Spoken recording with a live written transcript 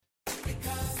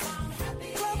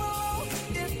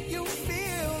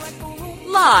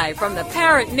Live from the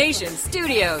Parent Nation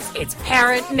studios, it's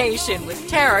Parent Nation with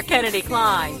Tara Kennedy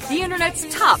Klein, the Internet's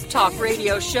top talk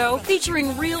radio show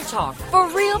featuring real talk for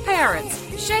real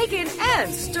parents, shaken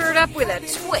and stirred up with a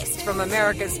twist from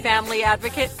America's family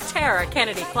advocate, Tara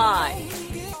Kennedy Klein.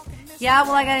 Yeah,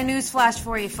 well, I got a news flash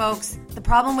for you, folks. The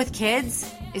problem with kids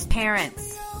is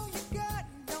parents.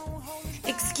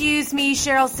 Excuse me,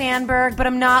 Sheryl Sandberg, but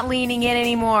I'm not leaning in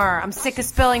anymore. I'm sick of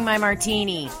spilling my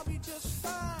martini.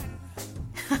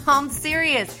 I'm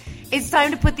serious. It's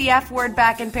time to put the F word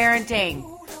back in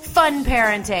parenting. Fun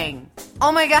parenting.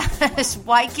 Oh my gosh,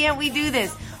 why can't we do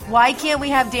this? Why can't we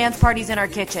have dance parties in our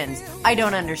kitchens? I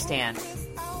don't understand.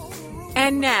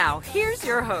 And now, here's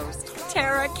your host,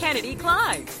 Tara Kennedy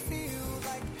Klein.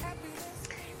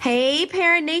 Hey,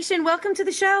 Parent Nation, welcome to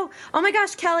the show. Oh my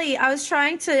gosh, Kelly, I'm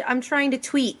trying to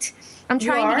tweet. I'm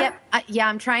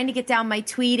trying to get down my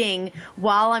tweeting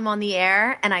while I'm on the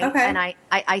air, and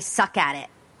I suck at it.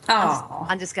 Oh,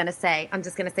 I'm just gonna say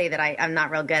that I'm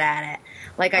not real good at it.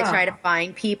 Like I try to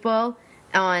find people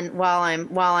while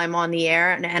I'm on the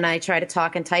air, and I try to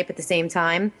talk and type at the same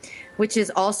time, which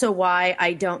is also why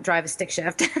I don't drive a stick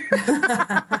shift.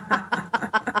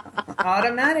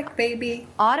 Automatic, baby.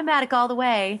 Automatic all the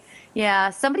way.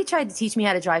 Yeah, somebody tried to teach me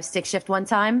how to drive stick shift one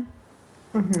time.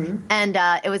 Mm-hmm. And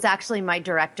it was actually my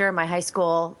director, my high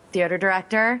school theater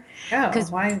director. Oh,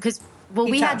 why? Because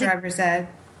we had driver's ed.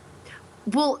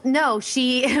 Well, no,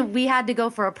 we had to go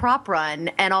for a prop run,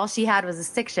 and all she had was a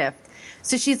stick shift.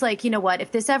 So she's like, you know what?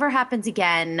 If this ever happens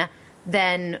again,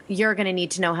 then you're going to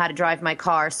need to know how to drive my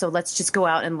car. So let's just go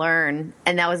out and learn.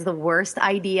 And that was the worst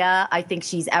idea I think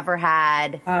she's ever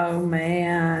had. Oh,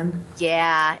 man.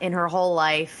 Yeah, in her whole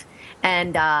life.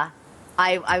 And I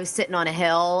was sitting on a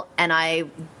hill, and I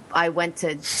went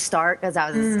to start because I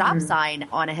was a stop sign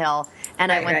on a hill.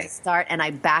 And I went to start, and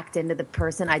I backed into the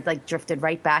person. I drifted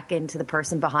right back into the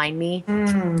person behind me.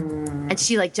 And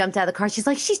she jumped out of the car. She's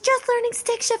like, she's just learning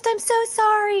stick shift. I'm so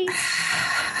sorry.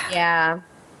 Yeah,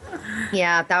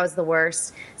 that was the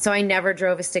worst. So I never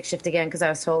drove a stick shift again because I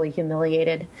was totally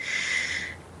humiliated.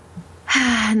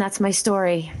 And that's my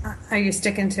story. Are you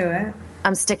sticking to it?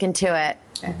 I'm sticking to it.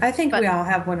 I think we all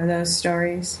have one of those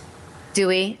stories. Do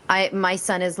we? My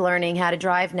son is learning how to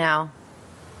drive now.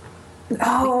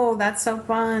 Oh, that's so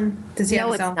fun. Does he have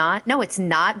his own? Not. No, it's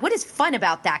not. What is fun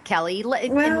about that, Kelly?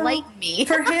 Enlighten me.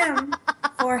 For him,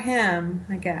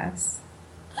 I guess.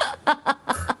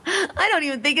 I don't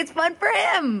even think it's fun for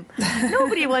him.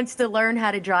 Nobody wants to learn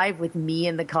how to drive with me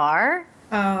in the car.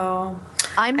 Oh,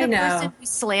 I'm the person who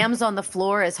slams on the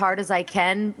floor as hard as I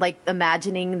can,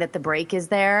 imagining that the brake is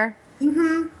there.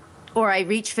 Mm-hmm. Or I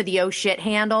reach for the oh shit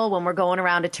handle when we're going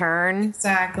around a turn.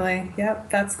 Exactly. Yep.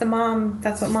 That's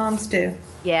what moms do.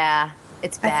 Yeah.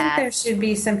 It's bad. I think there should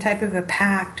be some type of a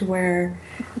pact where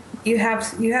you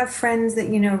have friends that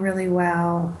you know really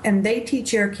well, and they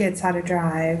teach your kids how to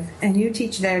drive, and you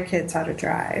teach their kids how to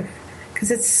drive.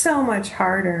 Because it's so much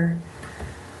harder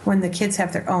when the kids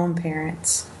have their own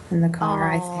parents in the car,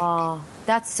 I think.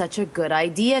 That's such a good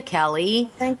idea,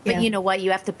 Kelly. Thank you. But you know what?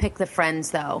 You have to pick the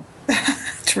friends, though.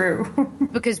 True.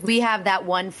 Because we have that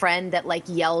one friend that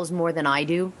yells more than I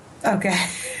do. Okay.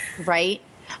 Right?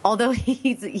 Although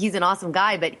he's an awesome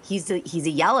guy, but he's a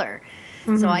yeller.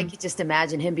 Mm-hmm. So I could just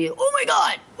imagine him being, oh my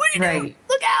God, what are you doing?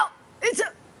 Look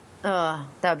out.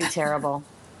 That would be terrible.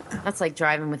 That's like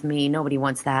driving with me. Nobody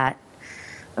wants that.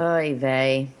 Oy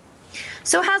vey.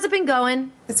 So how's it been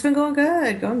going? It's been going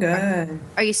good.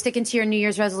 Are you sticking to your New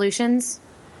Year's resolutions?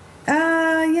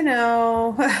 I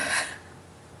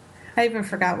even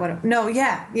forgot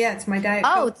it's my diet.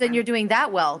 Oh, then you're doing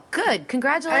that well. Good.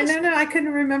 Congratulations. I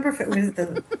couldn't remember if it was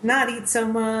the not eat so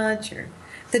much or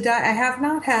the diet. I have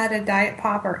not had a diet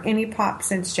pop or any pop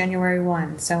since January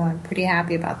 1, so I'm pretty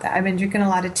happy about that. I've been drinking a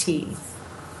lot of tea.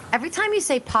 Every time you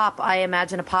say pop, I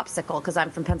imagine a popsicle because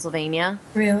I'm from Pennsylvania.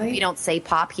 Really? We don't say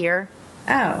pop here.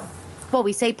 Oh. Well,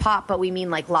 we say pop, but we mean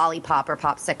lollipop or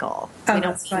popsicle. Oh, we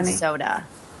don't mean soda.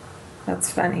 That's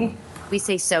funny. We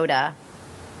say soda.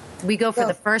 We go for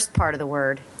the first part of the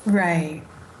word. Right.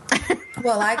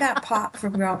 Well, I got pop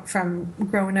from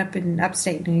growing up in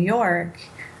upstate New York,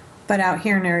 but out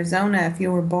here in Arizona, if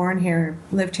you were born here,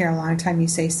 lived here a long time, you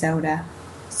say soda.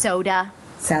 Soda.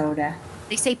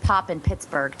 They say pop in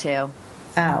Pittsburgh too.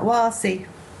 Oh, well, I'll see.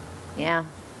 Yeah,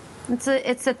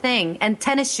 it's a thing. And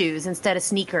tennis shoes instead of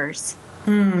sneakers.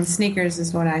 Sneakers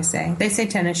is what I say. They say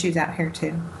tennis shoes out here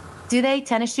too. Do they?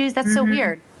 Tennis shoes? That's so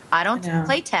weird. I don't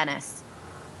play tennis.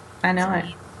 I know it.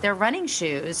 They're running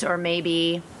shoes or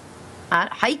maybe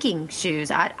hiking shoes.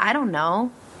 I don't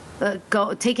know.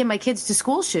 Taking my kids to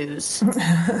school shoes.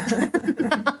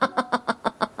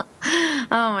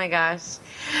 Oh my gosh.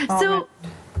 Oh,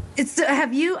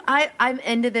 So I'm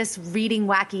into this reading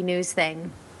wacky news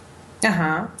thing.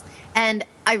 Uh-huh. And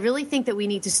I really think that we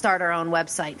need to start our own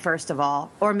website, first of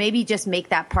all, or maybe just make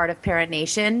that part of Parent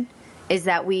Nation, is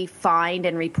that we find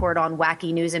and report on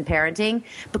wacky news and parenting,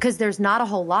 because there's not a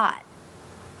whole lot.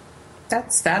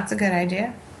 That's a good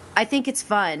idea. I think it's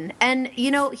fun. And,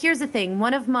 here's the thing.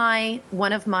 One of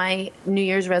my New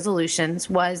Year's resolutions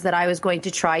was that I was going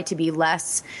to try to be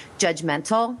less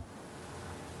judgmental.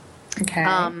 Okay.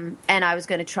 And I was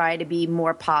going to try to be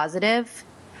more positive.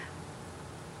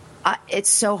 It's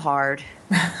so hard.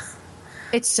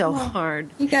 It's so hard.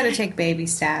 You got to take baby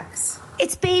steps.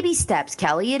 It's baby steps,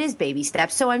 Kelly. It is baby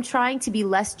steps. So I'm trying to be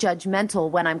less judgmental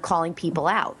when I'm calling people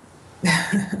out.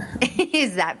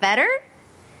 Is that better?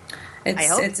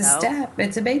 It's a step.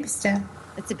 It's a baby step.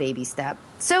 It's a baby step.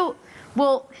 So,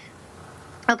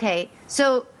 okay.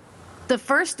 So the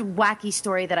first wacky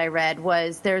story that I read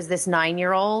was there's this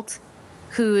 9-year-old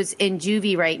who's in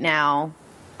juvie right now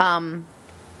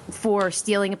for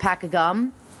stealing a pack of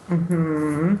gum.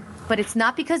 Mm-hmm. But it's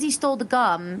not because he stole the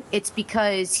gum. It's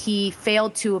because he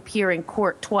failed to appear in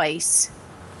court twice.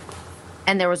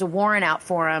 And there was a warrant out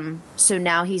for him. So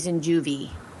now he's in juvie.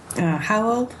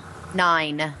 How old?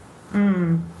 9.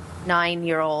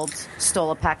 9-year-old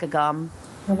stole a pack of gum.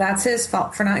 Well, that's his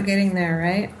fault for not getting there,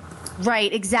 right?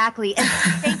 Right, exactly. And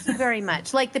thank you very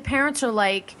much. Like, the parents are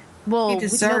like, well... He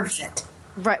deserves it.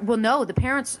 Right. Well, no, the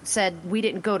parents said we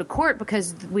didn't go to court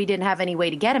because we didn't have any way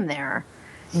to get him there.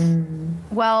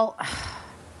 Well,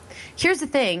 here's the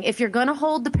thing. If you're going to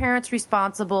hold the parents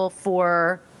responsible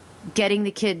for getting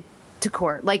the kid to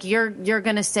court, like you're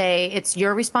going to say it's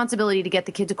your responsibility to get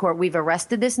the kid to court. We've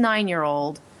arrested this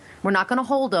 9-year-old. We're not going to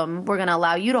hold him. We're going to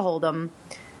allow you to hold him.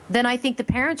 Then I think the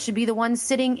parents should be the ones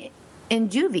sitting in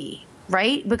juvie,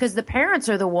 right? Because the parents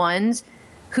are the ones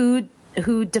who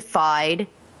defied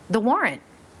the warrant.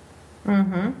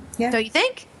 Mm-hmm. Yeah. Don't you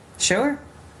think? Sure.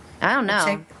 I don't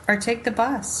know. Or take the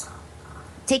bus.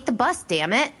 Take the bus,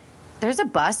 damn it. There's a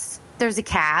bus. There's a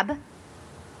cab.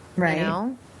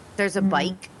 Right. There's a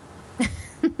bike.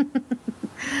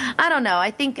 I don't know.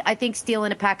 I think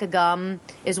stealing a pack of gum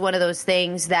is one of those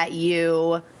things that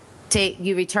you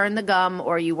return the gum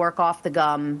or you work off the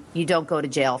gum. You don't go to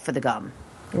jail for the gum.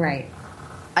 Right.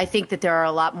 I think that there are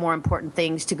a lot more important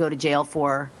things to go to jail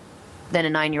for than a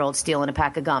 9-year-old stealing a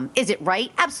pack of gum. Is it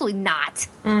right? Absolutely not.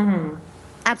 Mm-hmm.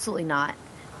 Absolutely not.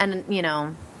 And,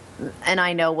 and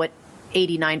I know what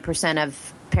 89%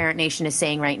 of Parent Nation is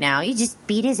saying right now. You just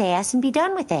beat his ass and be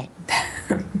done with it.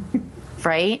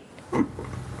 Right?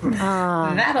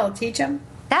 That'll teach him.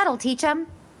 That'll teach him.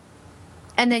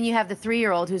 And then you have the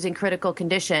 3-year-old who's in critical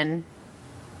condition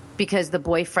because the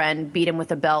boyfriend beat him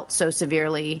with a belt so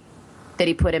severely that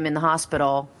he put him in the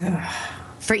hospital.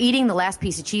 For eating the last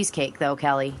piece of cheesecake, though,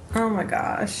 Kelly. Oh, my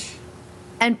gosh.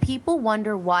 And people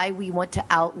wonder why we want to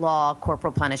outlaw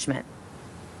corporal punishment.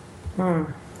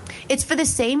 It's for the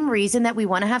same reason that we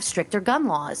want to have stricter gun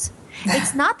laws.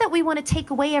 It's not that we want to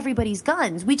take away everybody's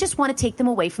guns. We just want to take them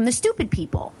away from the stupid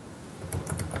people.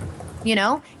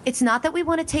 It's not that we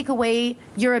want to take away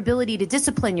your ability to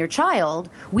discipline your child.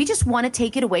 We just want to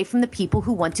take it away from the people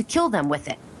who want to kill them with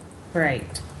it.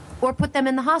 Right. Or put them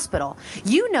in the hospital.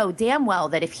 You know damn well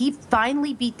that if he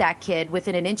finally beat that kid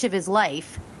within an inch of his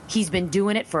life, he's been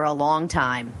doing it for a long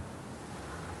time.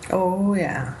 Oh,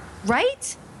 yeah.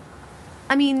 Right?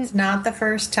 I mean... It's not the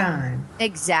first time.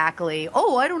 Exactly.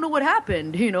 Oh, I don't know what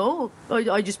happened,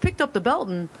 I just picked up the belt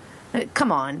and...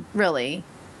 Come on, really.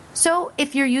 So,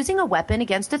 if you're using a weapon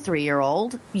against a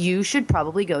 3-year-old, you should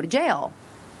probably go to jail.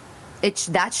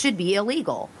 That should be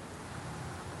illegal.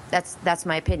 That's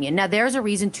my opinion. Now, there's a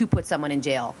reason to put someone in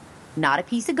jail. Not a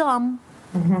piece of gum.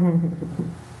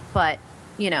 But,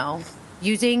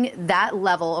 using that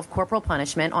level of corporal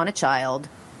punishment on a child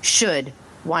should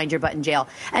wind your butt in jail.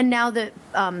 And now that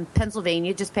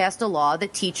Pennsylvania just passed a law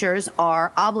that teachers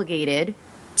are obligated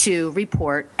to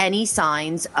report any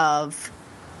signs of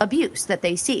abuse that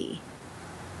they see.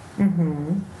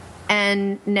 Mm-hmm.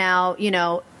 And now,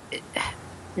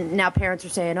 now parents are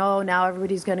saying, oh, now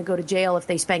everybody's going to go to jail if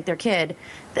they spank their kid.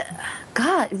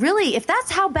 God, really? If that's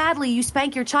how badly you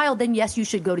spank your child, then yes, you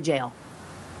should go to jail.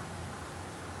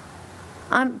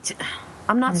 I'm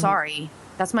not sorry.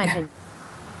 That's my opinion.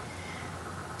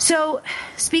 So,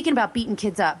 speaking about beating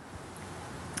kids up,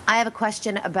 I have a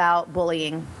question about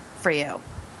bullying for you.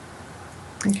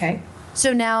 Okay.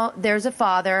 So now there's a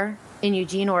father in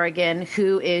Eugene, Oregon,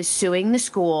 who is suing the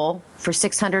school for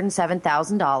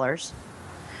 $607,000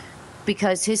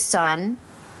 because his son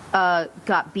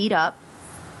got beat up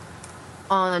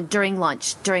during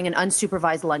lunch, during an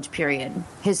unsupervised lunch period.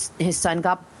 His son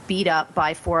got beat up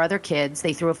by 4 other kids.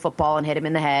 They threw a football and hit him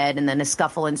in the head, and then a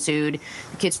scuffle ensued.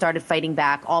 The kids started fighting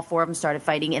back. All 4 of them started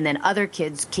fighting, and then other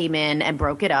kids came in and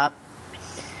broke it up.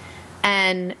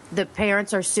 And the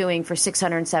parents are suing for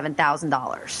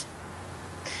 $607,000.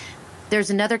 There's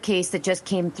another case that just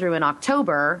came through in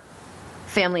October,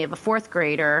 family of a 4th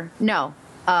grader. No,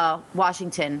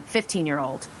 Washington,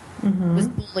 15-year-old, was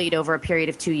bullied over a period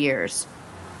of 2 years.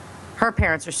 Her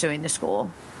parents are suing the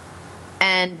school.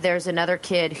 And there's another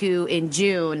kid who in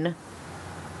June,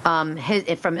 from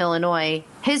Illinois,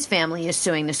 his family is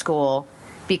suing the school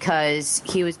because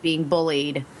he was being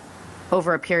bullied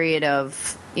over a period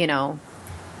of,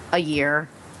 a year,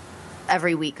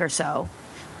 every week or so.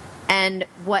 And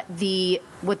what the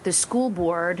school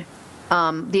board,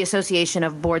 the Association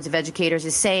of Boards of Educators,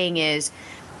 is saying is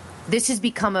this has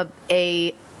become a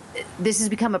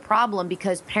problem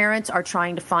because parents are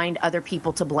trying to find other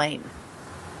people to blame.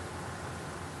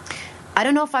 I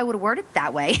don't know if I would have worded it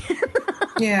that way.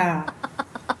 Yeah.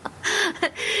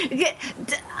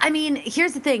 I mean,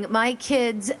 here's the thing. My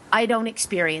kids, I don't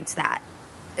experience that,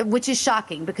 which is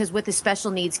shocking because with a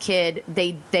special needs kid,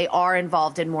 they are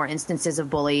involved in more instances of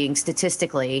bullying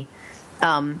statistically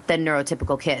than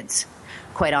neurotypical kids,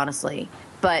 quite honestly.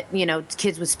 But,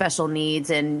 kids with special needs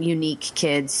and unique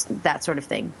kids, that sort of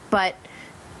thing. But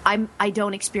I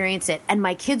don't experience it. And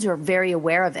my kids are very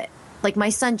aware of it. Like my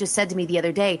son just said to me the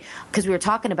other day, because we were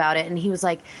talking about it, and he was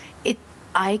like,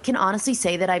 I can honestly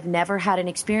say that I've never had an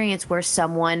experience where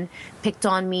someone picked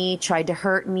on me, tried to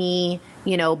hurt me,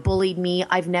 bullied me.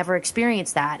 I've never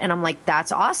experienced that. And I'm like,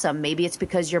 that's awesome. Maybe it's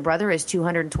because your brother is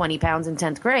 220 pounds in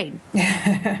 10th grade.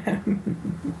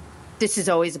 This is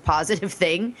always a positive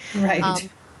thing. Right.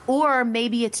 Or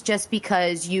maybe it's just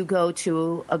because you go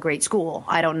to a great school.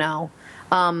 I don't know.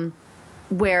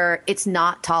 Where it's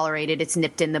not tolerated, it's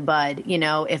nipped in the bud.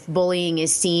 If bullying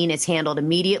is seen, it's handled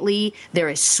immediately. There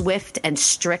is swift and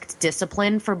strict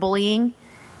discipline for bullying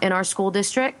in our school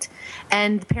district,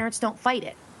 and parents don't fight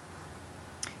it.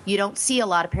 You don't see a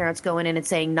lot of parents going in and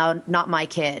saying, no, not my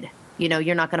kid.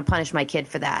 You're not going to punish my kid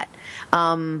for that.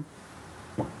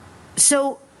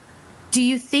 So do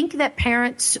you think that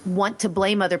parents want to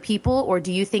blame other people, or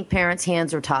do you think parents'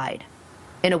 hands are tied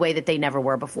in a way that they never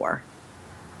were before?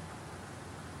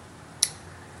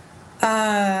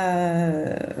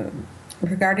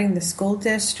 Regarding the school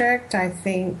district, I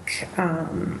think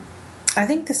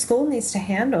the school needs to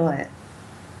handle it.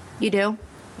 You do?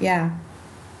 Yeah.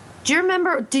 Do you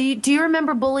remember? Do you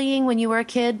remember bullying when you were a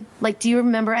kid? Like, do you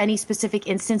remember any specific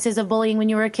instances of bullying when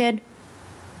you were a kid?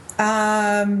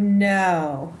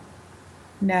 No.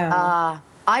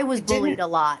 I was bullied a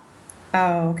lot.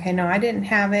 Oh, okay. No, I didn't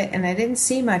have it, and I didn't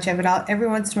see much of it. Every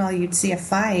once in a while, you'd see a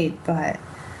fight, but.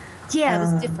 Yeah, it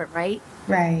was different, right?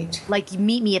 Right. Like, you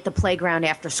meet me at the playground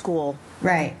after school.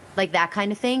 Right. Like that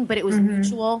kind of thing, but it was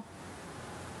mutual,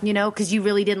 because you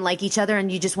really didn't like each other and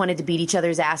you just wanted to beat each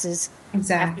other's asses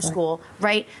after school,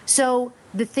 right? So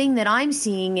the thing that I'm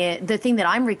seeing, the thing that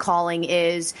I'm recalling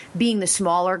is being the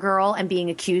smaller girl and being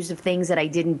accused of things that I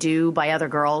didn't do by other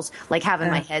girls, like having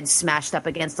my head smashed up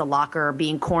against a locker,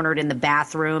 being cornered in the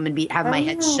bathroom, and having my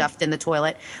head shoved in the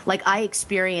toilet. Like, I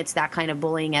experienced that kind of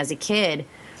bullying as a kid.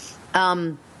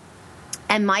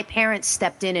 And my parents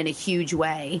stepped in a huge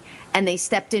way, and they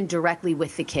stepped in directly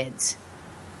with the kids.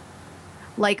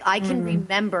 Like, I can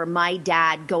remember my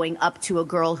dad going up to a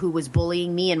girl who was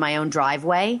bullying me in my own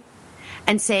driveway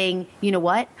and saying, you know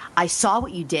what? I saw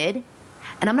what you did,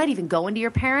 and I'm not even going to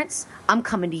your parents. I'm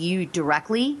coming to you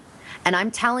directly, and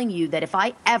I'm telling you that if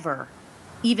I ever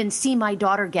even see my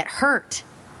daughter get hurt,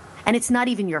 and it's not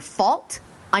even your fault,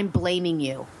 I'm blaming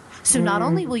you. So not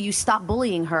only will you stop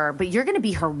bullying her, but you're going to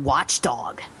be her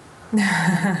watchdog.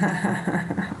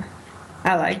 I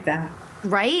like that.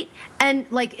 Right?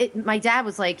 And my dad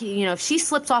was like, if she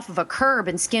slips off of a curb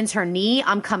and skins her knee,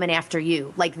 I'm coming after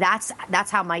you. Like, that's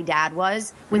how my dad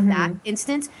was with that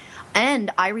instance.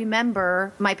 And I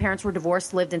remember my parents were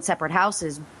divorced, lived in separate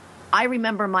houses. I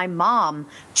remember my mom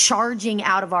charging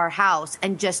out of our house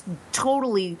and just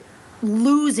totally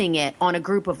losing it on a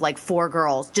group of 4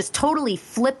 girls, just totally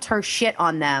flipped her shit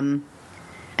on them.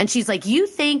 And she's like, you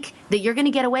think that you're going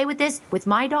to get away with this with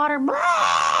my daughter?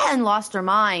 And lost her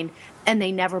mind. And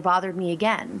they never bothered me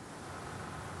again.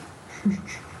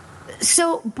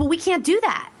 But we can't do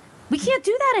that. We can't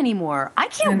do that anymore. I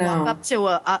can't walk up to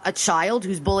a child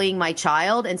who's bullying my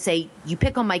child and say, you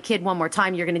pick on my kid one more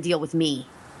time, you're going to deal with me.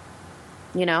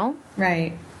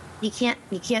 Right. You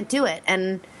can't do it.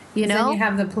 And, Then you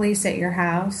have the police at your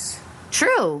house.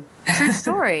 True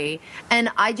story. And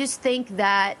I just think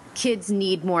that kids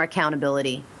need more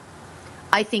accountability.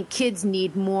 I think kids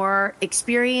need more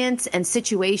experience and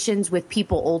situations with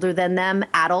people older than them,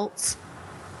 adults,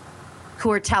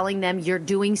 who are telling them you're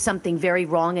doing something very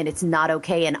wrong and it's not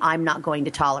okay and I'm not going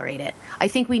to tolerate it. I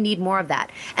think we need more of that.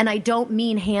 And I don't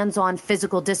mean hands-on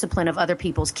physical discipline of other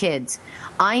people's kids.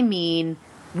 I mean,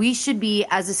 we should be,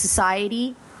 as a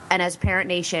society and as Parent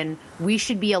Nation, we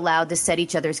should be allowed to set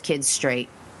each other's kids straight.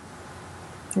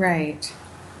 Right.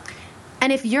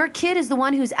 And if your kid is the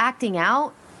one who's acting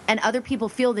out and other people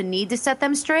feel the need to set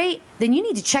them straight, then you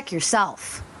need to check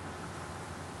yourself.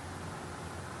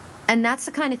 And that's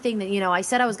the kind of thing that, I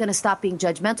said I was going to stop being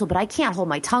judgmental, but I can't hold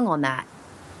my tongue on that.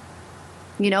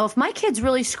 If my kid's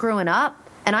really screwing up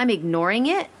and I'm ignoring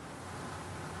it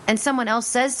and someone else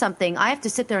says something, I have to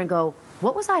sit there and go,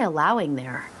 what was I allowing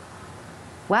there?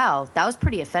 Wow, that was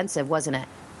pretty offensive, wasn't it?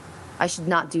 I should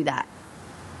not do that.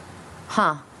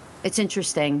 Huh. It's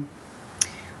interesting.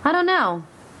 I don't know.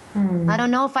 I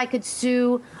don't know if I could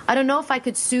sue. I don't know if I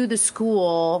could sue the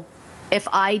school if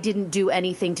I didn't do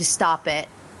anything to stop it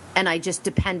and I just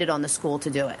depended on the school to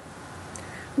do it.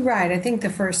 Right. I think the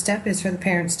first step is for the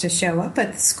parents to show up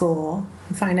at the school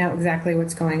and find out exactly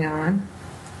what's going on.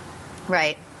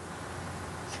 Right.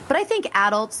 But I think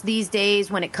adults these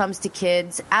days, when it comes to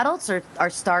kids, adults are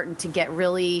starting to get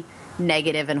really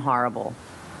negative and horrible.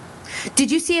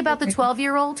 Did you see about the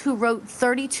 12-year-old who wrote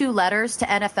 32 letters to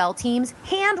NFL teams?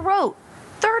 Hand wrote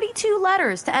 32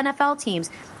 letters to NFL teams.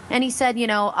 And he said,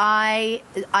 I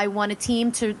want a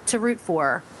team to root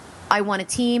for. I want a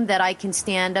team that I can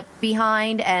stand up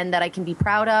behind and that I can be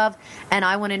proud of. And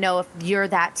I want to know if you're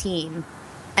that team.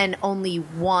 And only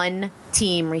one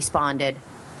team responded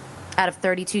out of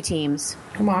 32 teams.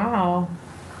 Wow.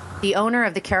 The owner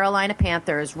of the Carolina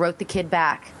Panthers wrote the kid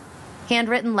back,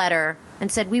 handwritten letter, and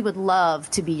said, we would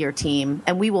love to be your team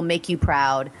and we will make you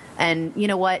proud. And you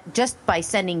know what? Just by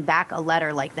sending back a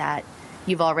letter like that,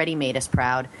 you've already made us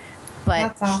proud.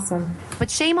 But that's awesome. But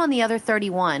shame on the other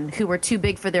 31 who were too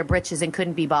big for their britches and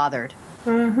couldn't be bothered.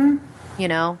 Mm-hmm.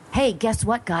 Hey, guess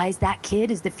what, guys? That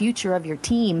kid is the future of your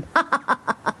team.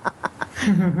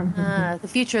 The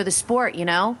future of the sport,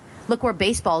 Look where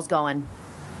baseball's going.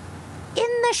 In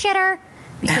the shitter.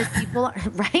 Because people are,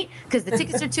 right? Because the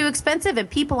tickets are too expensive and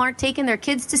people aren't taking their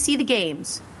kids to see the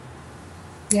games.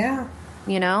 Yeah.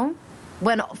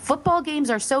 When football games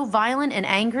are so violent and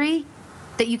angry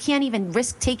that you can't even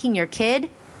risk taking your kid,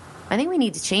 I think we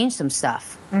need to change some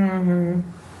stuff.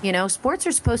 Mm-hmm. Sports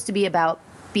are supposed to be about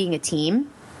being a team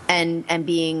and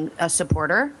being a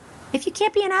supporter. If you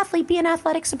can't be an athlete, be an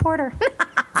athletic supporter.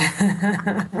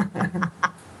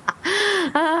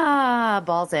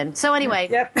 Balls in. So anyway.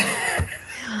 Yep.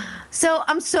 So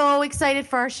I'm so excited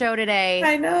for our show today.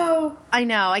 I know.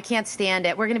 I can't stand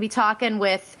it. We're going to be talking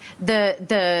with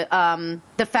the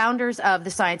founders of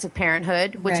the Science of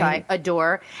Parenthood, which I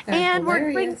adore, and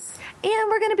we're going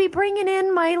to be bringing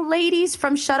in my ladies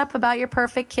from Shut Up About Your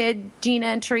Perfect Kid, Gina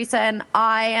and Teresa, and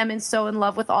I am so in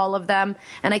love with all of them,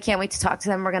 and I can't wait to talk to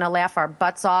them. We're going to laugh our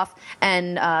butts off,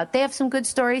 and they have some good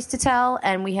stories to tell,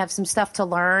 and we have some stuff to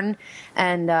learn,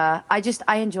 and I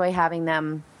enjoy having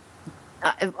them.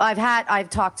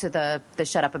 I've talked to the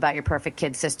Shut Up About Your Perfect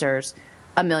Kid sisters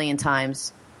a million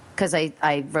times because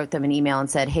I wrote them an email and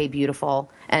said, hey, beautiful.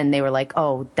 And they were like,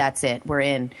 oh, that's it. We're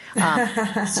in.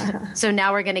 So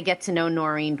now we're going to get to know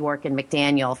Noreen Dworkin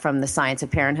McDaniel from the Science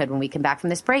of Parenthood when we come back from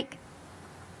this break.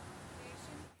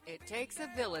 It takes a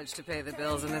village to pay the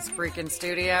bills in this freaking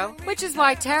studio, which is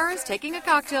why Tara's taking a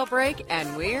cocktail break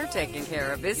and we're taking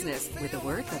care of business with a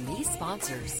word from these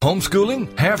sponsors.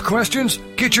 Homeschooling? Have questions?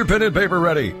 Get your pen and paper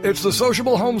ready. It's the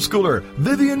sociable homeschooler,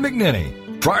 Vivian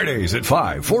McNinney. Fridays at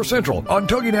 5, 4 Central on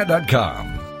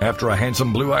TogiNet.com. After a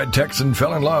handsome blue-eyed Texan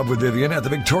fell in love with Vivian at the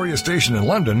Victoria Station in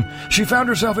London, she found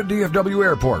herself at DFW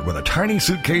Airport with a tiny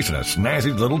suitcase and a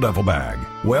snazzy little duffel bag.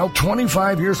 Well,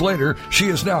 25 years later, she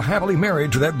is now happily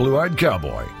married to that blue-eyed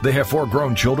cowboy. They have 4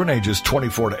 grown children ages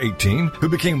 24 to 18 who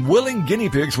became willing guinea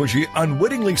pigs when she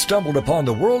unwittingly stumbled upon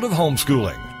the world of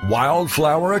homeschooling.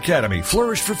 Wildflower Academy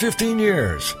flourished for 15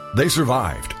 years. They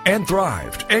survived and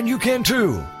thrived, and you can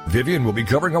too. Vivian will be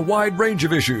covering a wide range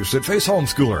of issues that face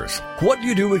homeschoolers. What do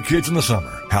you do with kids in the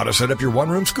summer? How to set up your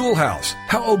one-room schoolhouse?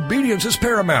 How obedience is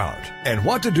paramount? And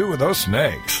what to do with those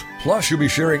snakes? Plus, you'll be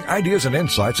sharing ideas and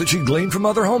insights that she gleaned from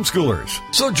other homeschoolers.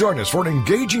 So join us for an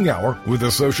engaging hour with the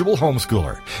sociable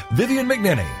homeschooler, Vivian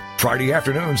McNinney. Friday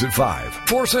afternoons at 5,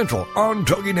 4 Central on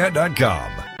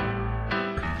TogiNet.com.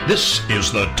 This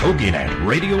is the TogiNet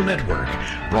Radio Network,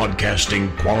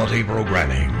 broadcasting quality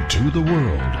programming to the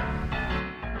world.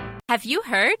 Have you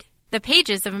heard? The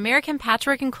pages of American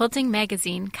Patchwork and Quilting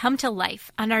magazine come to life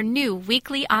on our new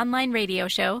weekly online radio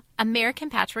show, American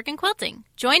Patchwork and Quilting.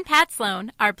 Join Pat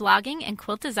Sloan, our blogging and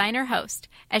quilt designer host,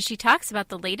 as she talks about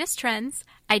the latest trends,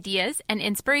 ideas, and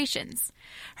inspirations.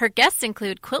 Her guests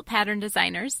include quilt pattern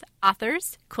designers,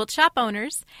 authors, quilt shop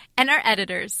owners, and our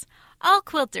editors, all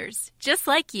quilters, just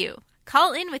like you.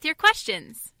 Call in with your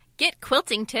questions. Get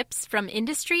quilting tips from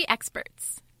industry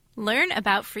experts. Learn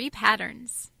about free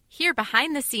patterns. Hear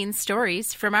behind-the-scenes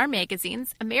stories from our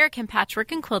magazines, American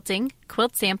Patchwork and Quilting,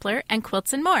 Quilt Sampler, and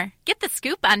Quilts and More. Get the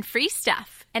scoop on free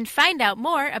stuff and find out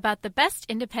more about the best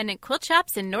independent quilt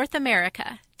shops in North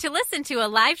America. To listen to a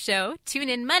live show, tune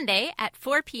in Monday at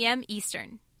 4 p.m.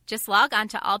 Eastern. Just log on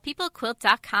to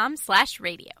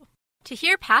allpeoplequilt.com/radio. To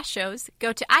hear past shows,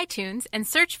 go to iTunes and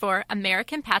search for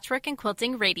American Patchwork and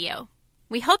Quilting Radio.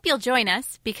 We hope you'll join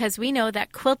us because we know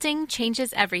that quilting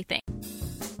changes everything.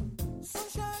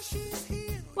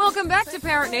 Welcome back to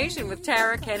Parent Nation with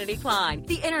Tara Kennedy Klein,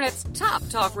 the Internet's top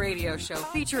talk radio show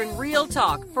featuring real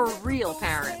talk for real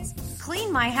parents.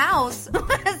 Clean my house.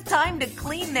 It's time to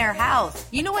clean their house.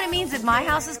 You know what it means if my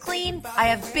house is clean? I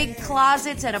have big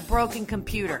closets and a broken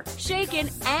computer. Shaken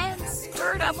and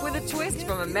stirred up with a twist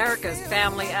from America's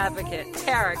family advocate,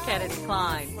 Tara Kennedy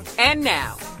Klein. And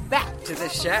now, back to the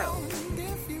show.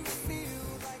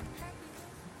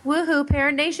 Woohoo,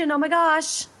 Parent Nation. Oh my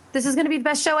gosh. This is going to be the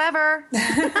best show ever.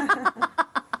 I'm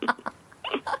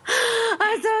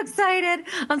so excited.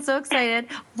 I'm so excited.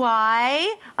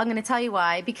 Why? I'm going to tell you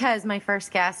why. Because my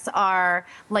first guests are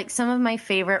like some of my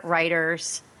favorite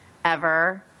writers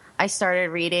ever. I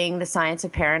started reading The Science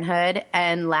of Parenthood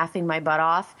and laughing my butt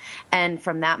off. And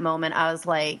from that moment, I was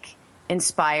like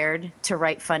inspired to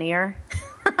write funnier.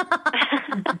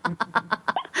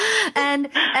 and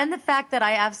the fact that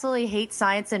I absolutely hate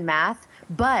science and math.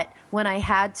 But when I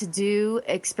had to do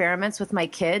experiments with my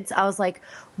kids, I was like,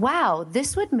 wow,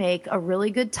 this would make a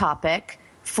really good topic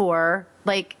for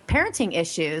like parenting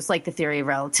issues, like the theory of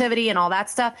relativity and all that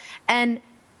stuff. And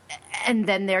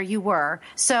then there you were.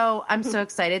 So I'm so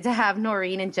excited to have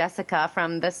Noreen and Jessica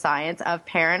from The Science of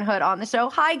Parenthood on the show.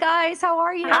 Hi, guys. How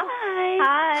are you?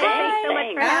 Hi. Thanks so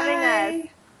much for having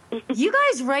us. You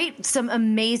guys write some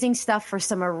amazing stuff for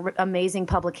some amazing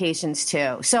publications,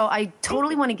 too. So I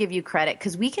totally want to give you credit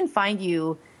because we can find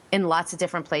you in lots of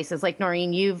different places. Like,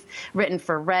 Noreen, you've written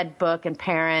for Red Book and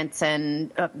Parents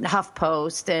and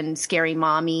HuffPost and Scary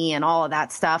Mommy and all of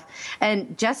that stuff.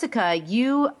 And, Jessica,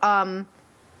 you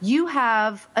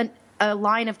have a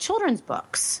line of children's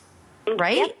books,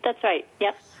 right? Yep, that's right.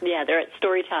 Yep. Yeah, they're at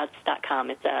storytots.com.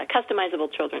 It's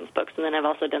customizable children's books, and then I've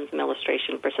also done some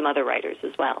illustration for some other writers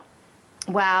as well.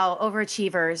 Wow,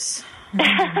 overachievers.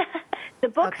 The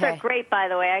books are great, by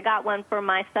the way. I got one for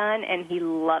my son, and he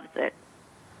loves it.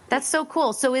 That's so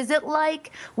cool. So is it like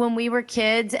when we were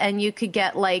kids and you could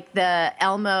get like the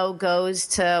Elmo goes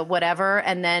to whatever,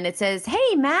 and then it says,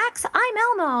 hey, Max, I'm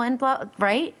Elmo, and blah,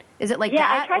 right? Is it like that?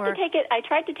 Yeah, I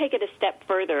tried to take it a step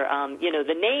further.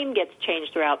 The name gets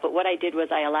changed throughout, but what I did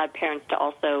was I allowed parents to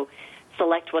also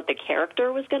select what the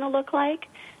character was going to look like.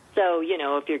 So,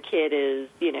 if your kid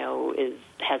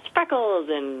has freckles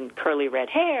and curly red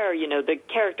hair, the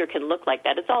character can look like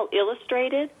that. It's all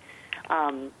illustrated,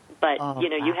 but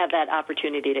you have that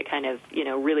opportunity to kind of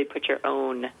really put your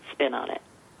own spin on it.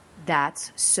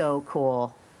 That's so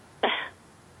cool.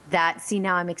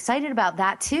 Now I'm excited about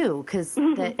that too, because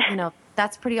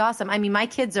that's pretty awesome. I mean, my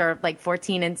kids are like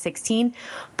 14 and 16,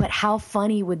 but how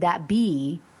funny would that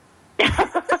be? To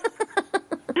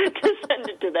send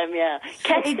it to them, yeah.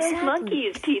 Catch those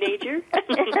monkeys, teenager.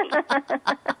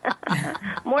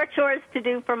 More chores to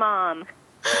do for mom.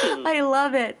 I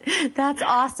love it. That's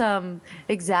awesome.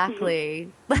 Exactly.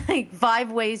 Like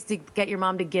 5 ways to get your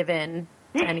mom to give in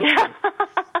to anything.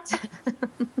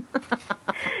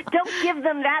 Don't give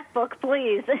them that book,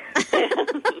 please.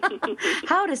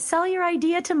 How to sell your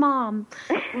idea to mom.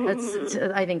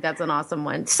 I think that's an awesome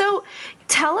one. So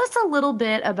tell us a little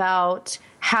bit about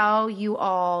how you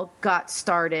all got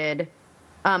started.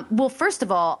 Well, first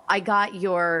of all, I got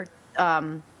your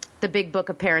the Big Book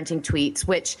of Parenting tweets,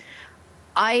 which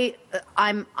I'm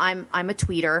a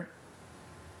tweeter,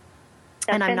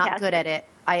 and I'm not good at it.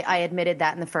 I admitted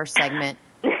that in the first segment.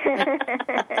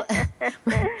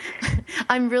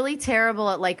 I'm really terrible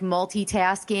at like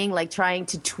multitasking, like trying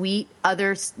to tweet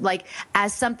others, like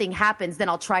as something happens, then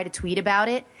I'll try to tweet about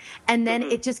it. And then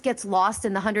it just gets lost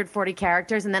in the 140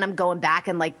 characters. And then I'm going back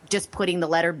and like just putting the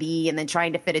letter B and then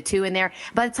trying to fit a 2 in there.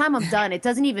 By the time I'm done, it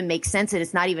doesn't even make sense and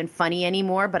it's not even funny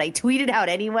anymore, but I tweet it out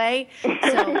anyway.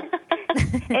 So.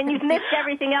 And you've missed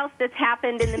everything else that's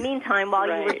happened in the meantime while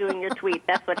you were doing your tweet.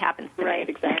 That's what happens today. Right,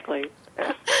 exactly.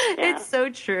 It's so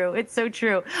true. It's so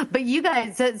true. But you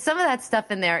guys, some of that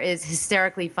stuff in there is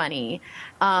hysterically funny.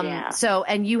 So,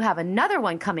 and you have another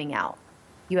one coming out.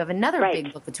 You have another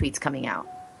big book of tweets coming out.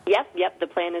 Yep. The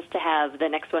plan is to have the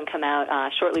next one come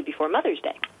out shortly before Mother's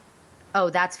Day. Oh,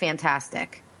 that's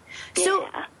fantastic. So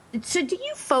do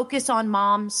you focus on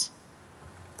moms?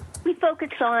 We focus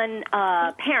on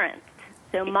parents,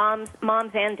 so moms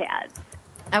and dads.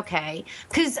 Okay.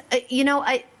 Because,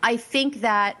 I think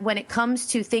that when it comes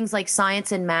to things like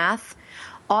science and math,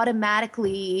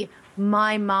 automatically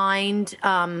my mind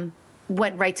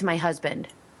went right to my husband.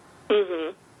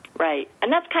 Mm-hmm. Right.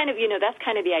 And that's kind of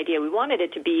the idea. We wanted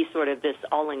it to be sort of this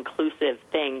all-inclusive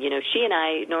thing. She and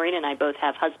I, Noreen and I, both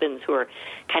have husbands who are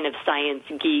kind of science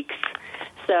geeks.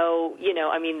 So,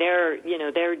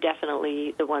 they're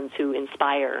definitely the ones who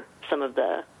inspire some of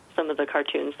the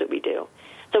cartoons that we do.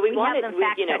 So we wanted have them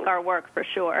fact check our work for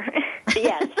sure.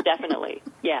 Yes, definitely.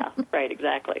 Yeah, right,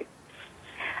 exactly.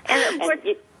 And of course,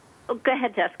 go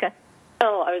ahead, Jessica.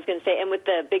 Oh, I was going to say, and with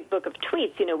the big book of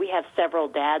tweets, we have several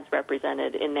dads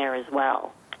represented in there as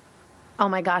well. Oh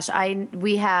my gosh,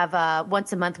 we have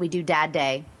once a month we do Dad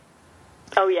Day.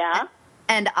 Oh yeah.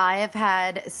 And I have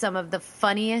had some of the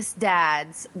funniest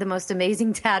dads, the most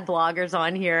amazing dad bloggers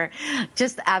on here.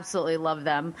 Just absolutely love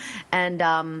them. And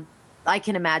I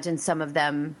can imagine some of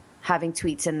them having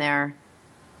tweets in there.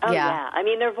 Oh, yeah. I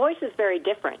mean, their voice is very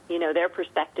different. Their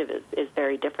perspective is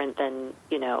very different than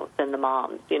the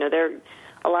moms. They're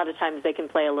a lot of times they can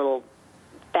play a little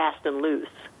fast and loose,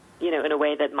 in a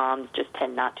way that moms just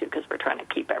tend not to because we're trying to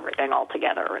keep everything all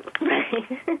together.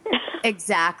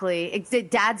 Exactly.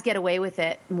 Dads get away with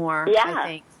it more, I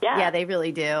think. Yeah, they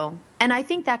really do. And I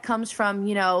think that comes from,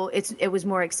 it was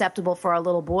more acceptable for our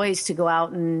little boys to go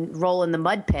out and roll in the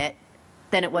mud pit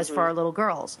than it was for our little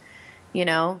girls,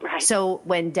 Right. So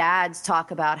when dads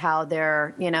talk about how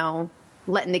they're,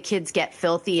 letting the kids get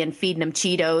filthy and feeding them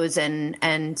Cheetos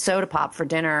and soda pop for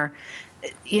dinner,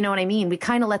 you know what I mean? We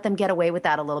kind of let them get away with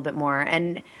that a little bit more.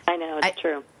 And I know, it's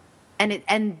true.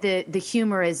 And the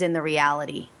humor is in the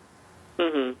reality.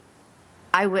 Mm-hmm.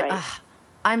 I would.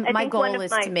 Right. My goal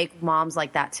is to make moms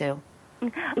like that too.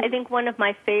 I think one of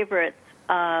my favorites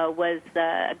was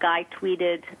a guy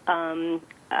tweeted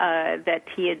that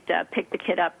he had picked the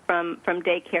kid up from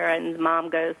daycare, and the mom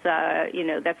goes,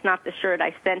 that's not the shirt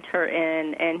I sent her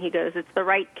in, and he goes, it's the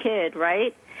right kid,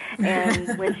 right?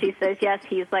 And when she says yes,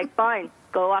 he's like, fine,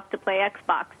 go off to play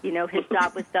Xbox. His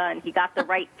job was done. He got the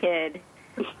right kid.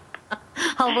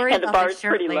 I'll worry about the bar is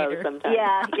shirt pretty later. low sometimes.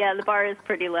 Yeah, the bar is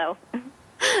pretty low.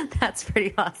 That's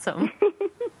pretty awesome.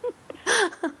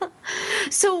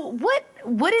 So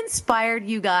what inspired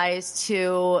you guys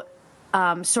to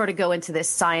sort of go into this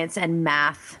science and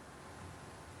math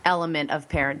element of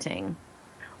parenting?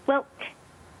 Well,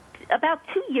 about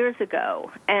 2 years ago,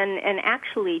 and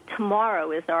actually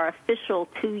tomorrow is our official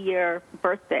 2-year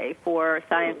birthday for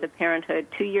Science of Parenthood.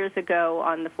 2 years ago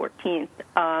on the 14th,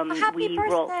 happy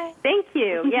birthday. Thank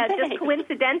you. Yeah, just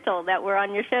coincidental that we're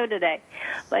on your show today.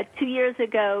 But 2 years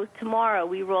ago tomorrow,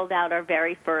 we rolled out our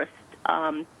very first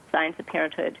Science of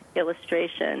Parenthood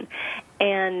illustration.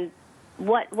 And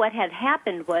what had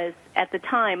happened was, at the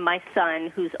time, my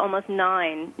son, who's almost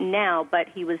 9 now, but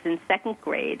he was in 2nd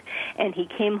grade, and he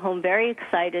came home very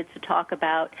excited to talk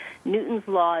about Newton's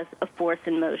laws of force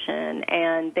and motion,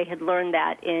 and they had learned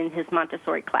that in his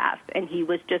Montessori class, and he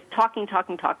was just talking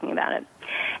about it.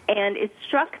 And it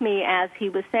struck me as he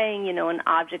was saying, an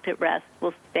object at rest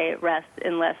will stay at rest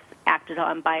unless acted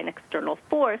on by an external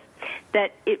force,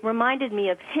 that it reminded me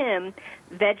of him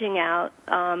vegging out,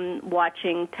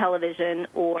 watching television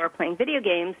or playing video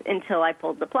games until I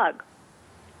pulled the plug.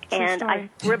 And I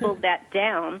scribbled that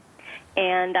down,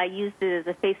 and I used it as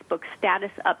a Facebook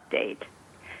status update.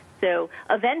 So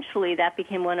eventually that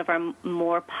became one of our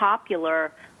more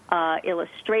popular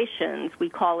illustrations. We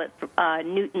call it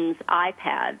Newton's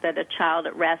iPad, that a child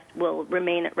at rest will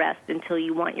remain at rest until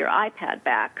you want your iPad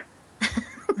back.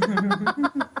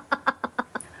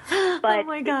 But oh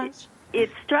my gosh. It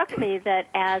struck me that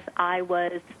as I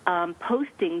was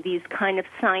posting these kind of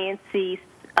sciencey,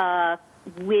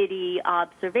 witty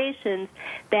observations,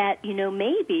 that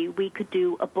maybe we could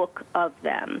do a book of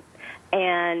them.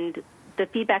 And the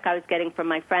feedback I was getting from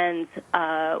my friends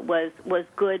was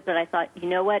good, but I thought, you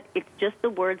know what? It's just the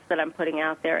words that I'm putting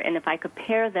out there, and if I could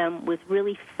pair them with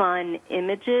really fun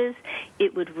images,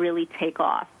 it would really take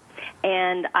off.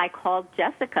 And I called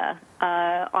Jessica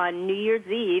on New Year's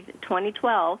Eve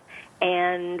 2012,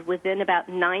 and within about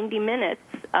 90 minutes,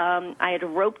 I had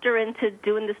roped her into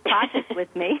doing this project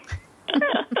with me.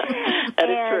 That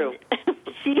is true.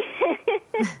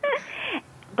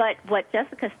 But what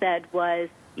Jessica said was,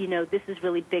 this is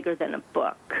really bigger than a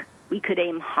book. We could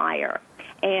aim higher.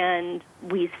 And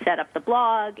we set up the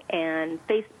blog and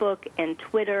Facebook and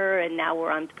Twitter, and now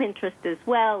we're on Pinterest as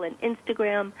well and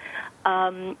Instagram.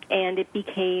 And it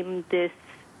became this,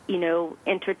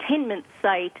 entertainment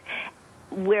site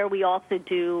where we also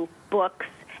do books,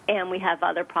 and we have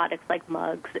other products like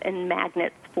mugs and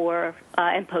magnets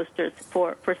and posters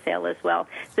for sale as well.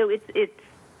 So it's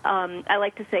I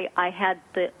like to say I had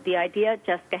the idea,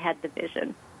 Jessica had the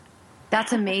vision.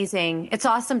 That's amazing. It's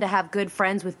awesome to have good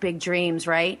friends with big dreams,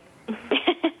 right?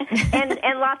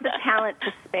 and lots of talent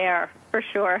to spare, for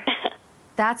sure.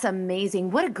 That's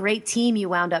amazing. What a great team you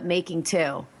wound up making,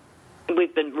 too.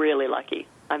 We've been really lucky.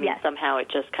 I mean, yes. Somehow it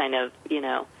just kind of,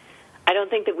 I don't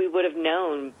think that we would have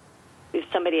known if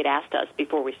somebody had asked us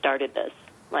before we started this,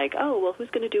 like, oh, well, who's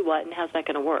going to do what and how's that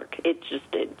going to work? It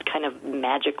kind of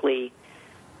magically,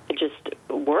 it just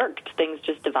worked. Things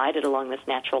just divided along this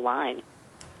natural line.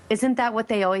 Isn't that what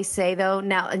they always say, though?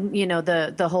 Now,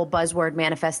 the whole buzzword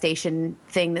manifestation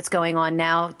thing that's going on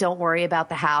now, don't worry about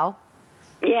the how.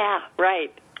 Yeah,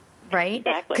 right. Right?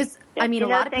 Exactly. Because, a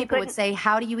lot of people would say,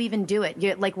 how do you even do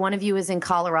it? Like one of you is in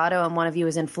Colorado and one of you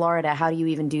is in Florida. How do you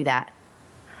even do that?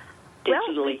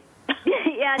 Digitally.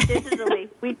 Yeah, digitally.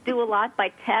 We do a lot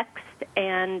by text,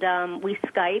 and we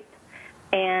Skype,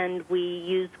 and we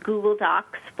use Google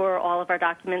Docs for all of our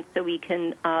documents, so we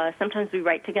can, sometimes we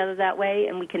write together that way,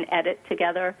 and we can edit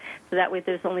together, so that way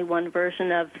there's only one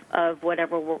version of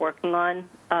whatever we're working on,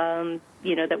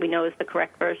 that we know is the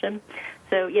correct version.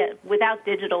 So, yeah, without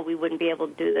digital, we wouldn't be able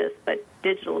to do this, but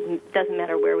digital doesn't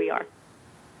matter where we are.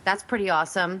 That's pretty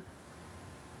awesome.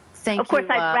 Thank you. Of course,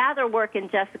 I'd rather work in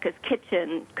Jessica's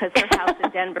kitchen, because her house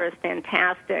in Denver is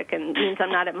fantastic, and means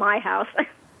I'm not at my house.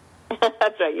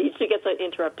 That's right. She gets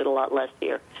interrupted a lot less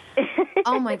here.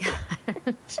 Oh, my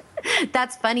gosh.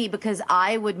 That's funny, because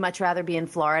I would much rather be in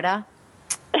Florida.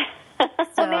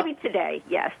 Well, maybe today,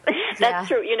 yes. That's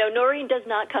true. Noreen does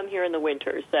not come here in the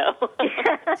winter, so.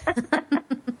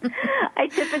 I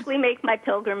typically make my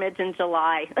pilgrimage in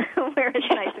July, where it's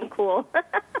nice and cool.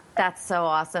 That's so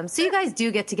awesome. So you guys do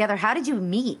get together. How did you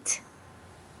meet?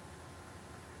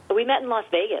 We met in Las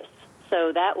Vegas.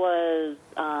 So that was,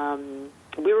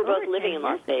 we were both living in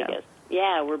Las Vegas.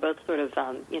 Yeah, we're both sort of,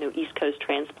 East Coast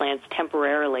transplants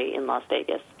temporarily in Las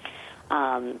Vegas.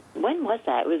 When was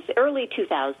that? It was early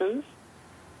 2000s.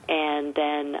 And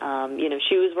then,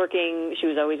 she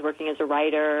was always working as a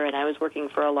writer, and I was working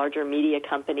for a larger media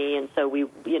company, and so we,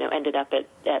 ended up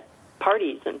at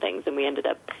parties and things, and we ended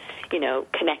up,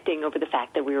 connecting over the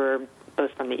fact that we were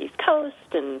both from the East Coast,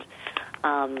 and,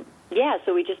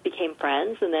 so we just became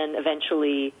friends, and then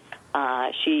eventually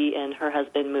she and her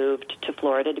husband moved to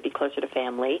Florida to be closer to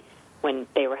family when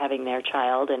they were having their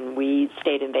child, and we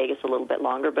stayed in Vegas a little bit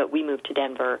longer, but we moved to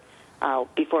Denver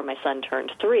before my son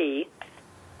turned 3.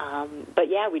 But,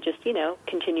 yeah, we just,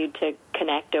 continued to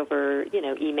connect over,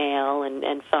 email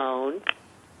and phone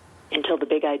until the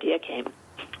big idea came.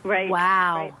 Right.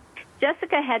 Wow. Right.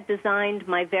 Jessica had designed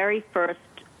my very first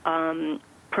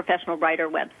professional writer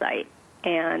website,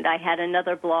 and I had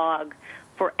another blog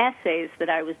for essays that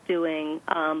I was doing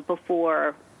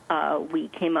before we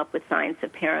came up with Science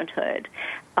of Parenthood.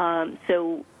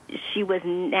 So she was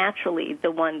naturally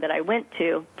the one that I went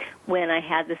to when I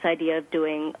had this idea of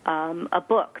doing a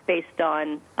book based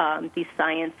on these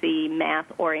science-y,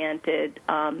 math-oriented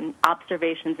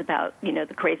observations about,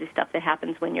 the crazy stuff that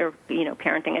happens when you're,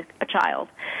 parenting a child.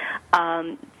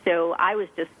 So I was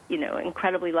just,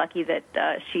 incredibly lucky that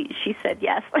she said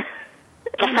yes.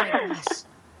 Oh, my gosh.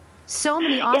 So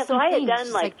many awesome things. Yeah, so I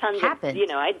had done tons happened. of,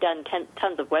 I'd done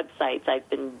tons of websites. I've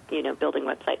been, building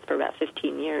websites for about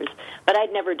 15 years, but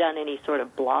I'd never done any sort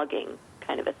of blogging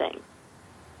kind of a thing.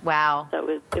 Wow. So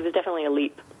it was definitely a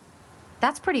leap.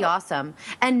 That's pretty awesome.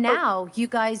 And now you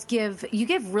guys give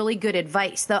really good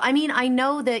advice, though. I mean, I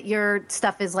know that your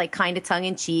stuff is like kind of tongue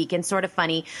in cheek and sort of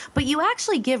funny, but you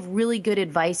actually give really good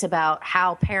advice about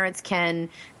how parents can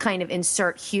kind of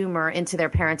insert humor into their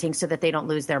parenting so that they don't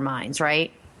lose their minds,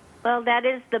 right? Well, that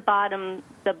is the bottom,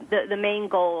 the main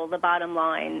goal, the bottom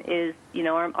line is,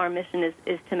 our mission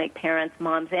is to make parents,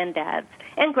 moms and dads,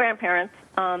 and grandparents,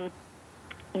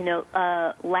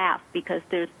 laugh, because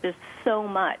there's so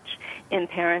much in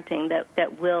parenting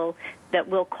that will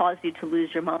cause you to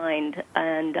lose your mind.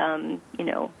 And,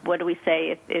 what do we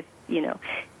say? If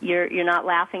you're not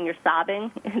laughing, you're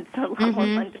sobbing. It's a lot more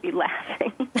fun to be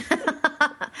laughing.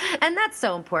 And that's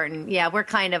so important. Yeah, we're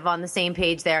kind of on the same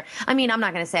page there. I mean, I'm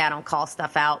not going to say I don't call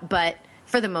stuff out, but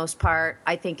for the most part,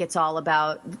 I think it's all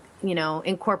about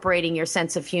incorporating your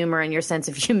sense of humor and your sense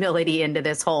of humility into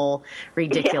this whole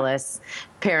ridiculous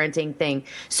parenting thing.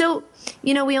 So,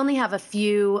 we only have a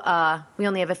few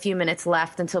minutes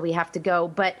left until we have to go,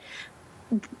 but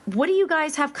what do you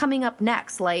guys have coming up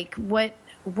next? Like, what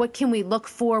can we look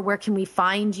for? Where can we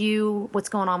find you? What's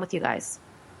going on with you guys?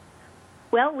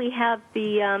 Well, we have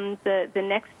the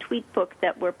next tweet book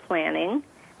that we're planning,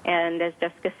 and as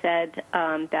Jessica said,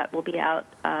 that will be out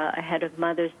ahead of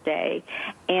Mother's Day.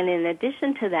 And in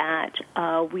addition to that,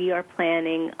 we are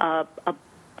planning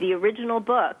the original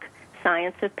book,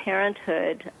 Science of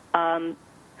Parenthood,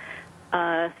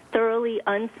 thoroughly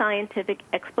unscientific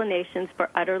explanations for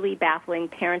utterly baffling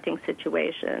parenting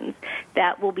situations.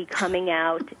 That will be coming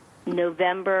out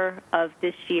November of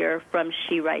this year from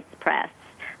She Writes Press.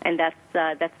 And that's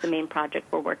the main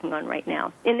project we're working on right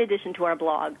now, in addition to our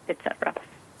blog, etc.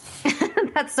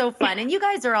 That's so fun. And you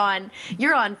guys you're on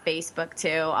Facebook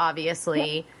too,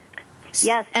 obviously.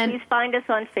 Yes, please find us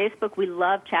on Facebook. We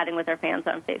love chatting with our fans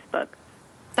on Facebook.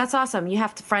 That's awesome. You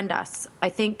have to friend us, I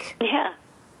think. Yeah.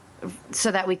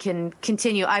 So that we can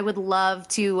continue. I would love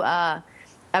to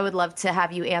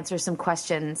have you answer some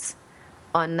questions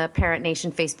on the Parent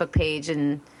Nation Facebook page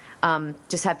and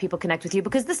just have people connect with you,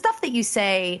 because the stuff that you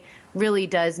say really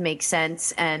does make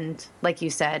sense. And like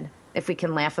you said, if we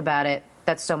can laugh about it,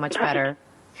 that's so much better.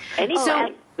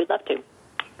 Anytime. We'd love to.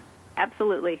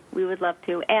 Absolutely. We would love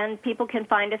to. And people can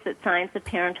find us at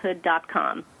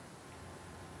scienceofparenthood.com.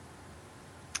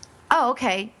 Oh,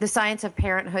 okay. The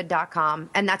scienceofparenthood.com.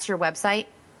 And that's your website?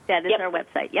 That is our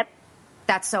website, yep.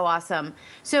 That's so awesome.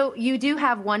 So you do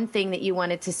have one thing that you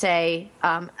wanted to say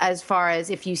as far as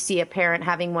if you see a parent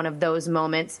having one of those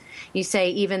moments. You say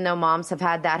even though moms have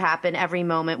had that happen, every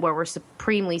moment where we're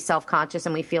supremely self-conscious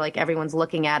and we feel like everyone's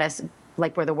looking at us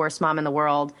like we're the worst mom in the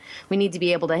world, we need to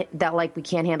be able to, that like we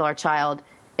can't handle our child.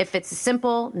 If it's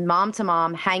simple, mom to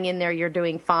mom, hang in there, you're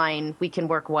doing fine, we can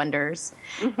work wonders.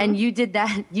 Mm-hmm. And you did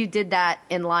that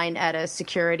in line at a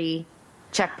security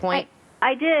checkpoint.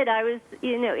 I did. I was,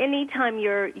 anytime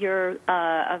you're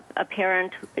a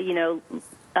parent,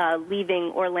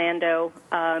 leaving Orlando,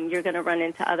 you're going to run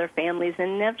into other families.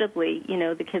 And inevitably,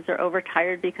 the kids are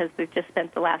overtired because they've just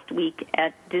spent the last week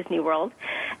at Disney World.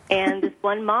 And this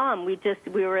one mom, we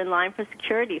were in line for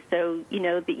security. So,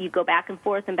 that you go back and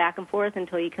forth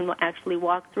until you can actually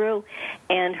walk through.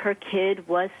 And her kid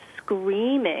was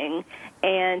screaming,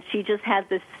 and she just had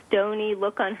this stony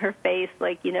look on her face,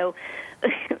 like,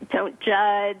 don't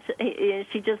judge.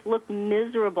 She just looked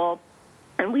miserable.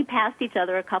 And we passed each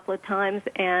other a couple of times,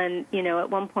 and, at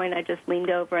one point I just leaned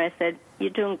over and I said, "You're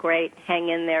doing great. Hang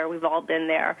in there. We've all been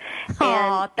there."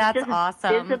 Oh, that's just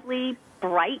awesome. Visibly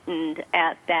brightened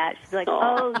at that. She's like,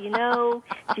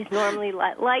 she's normally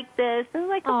like this. And I'm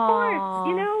like, of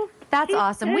course, That's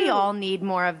awesome. We all need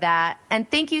more of that. And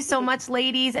thank you so much,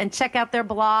 ladies. And check out their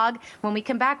blog. When we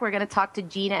come back, we're going to talk to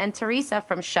Gina and Teresa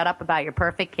from Shut Up About Your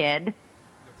Perfect Kid.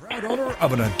 Proud owner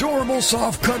of an adorable,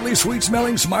 soft, cuddly,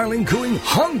 sweet-smelling, smiling, cooing,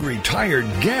 hungry, tired,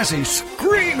 gassy,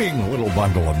 screaming little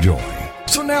bundle of joy.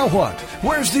 So now what?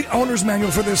 Where's the owner's manual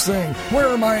for this thing? Where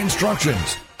are my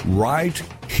instructions? Right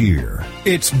here.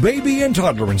 It's Baby and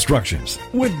Toddler Instructions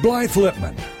with Blythe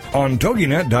Lipman on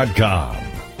TogiNet.com.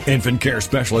 Infant care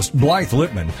specialist Blythe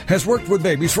Lipman has worked with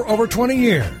babies for over 20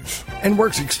 years and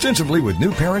works extensively with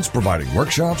new parents, providing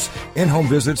workshops, in-home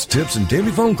visits, tips, and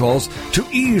daily phone calls to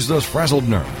ease those frazzled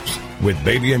nerves. With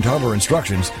Baby and Toddler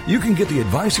Instructions, you can get the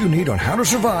advice you need on how to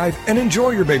survive and enjoy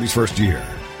your baby's first year.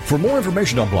 For more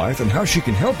information on Blythe and how she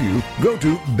can help you, go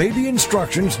to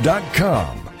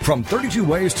babyinstructions.com. From 32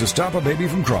 ways to stop a baby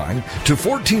from crying to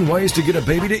 14 ways to get a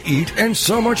baby to eat and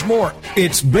so much more.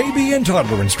 It's Baby and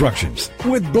Toddler Instructions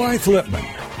with Blythe Lipman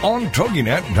on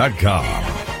TogiNet.com.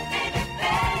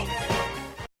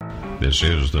 This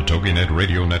is the TogiNet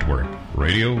Radio Network,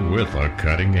 radio with a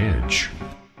cutting edge.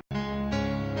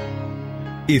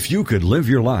 If you could live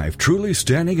your life truly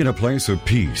standing in a place of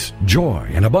peace, joy,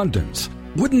 and abundance,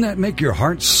 wouldn't that make your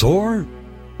heart soar?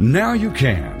 Now you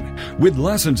can, with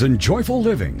Lessons in Joyful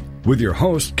Living, with your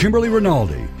host, Kimberly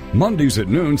Rinaldi, Mondays at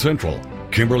noon Central.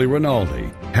 Kimberly Rinaldi,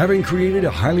 having created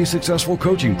a highly successful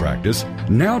coaching practice,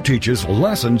 now teaches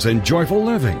Lessons in Joyful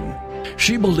Living.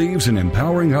 She believes in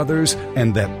empowering others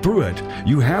and that through it,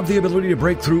 you have the ability to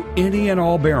break through any and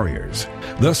all barriers,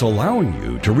 thus allowing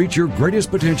you to reach your greatest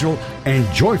potential and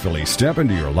joyfully step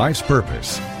into your life's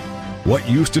purpose. What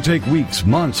used to take weeks,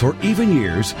 months, or even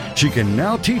years, she can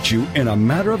now teach you in a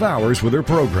matter of hours with her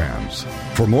programs.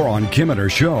 For more on Kim and her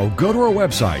show, go to her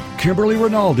website,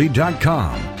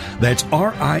 KimberlyRinaldi.com. That's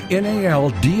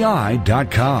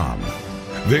RINALDI.com.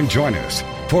 Then join us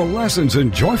for Lessons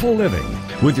in Joyful Living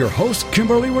with your host,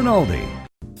 Kimberly Rinaldi.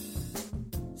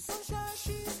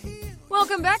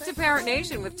 Welcome back to Parent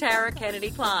Nation with Tara Kennedy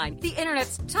Klein, the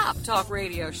Internet's top talk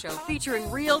radio show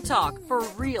featuring real talk for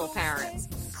real parents.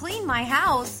 Clean my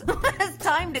house? It's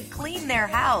time to clean their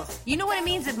house. You know what it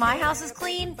means if my house is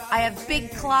clean? I have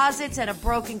big closets and a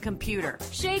broken computer.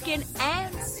 Shaken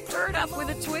and stirred up with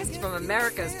a twist from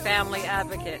America's family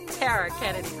advocate, Tara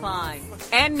Kennedy Klein.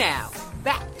 And now,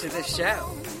 back to the show.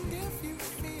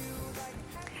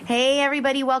 Hey,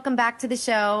 everybody. Welcome back to the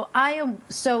show. I am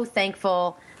so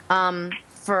thankful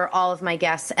for all of my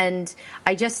guests. And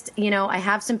I just, I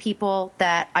have some people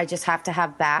that I just have to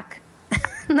have back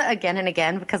again and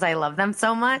again because I love them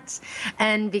so much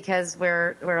and because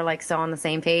we're like so on the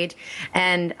same page.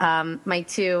 And my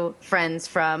two friends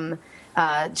from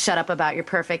Shut Up About Your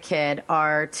Perfect Kid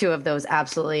are two of those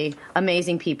absolutely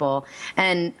amazing people.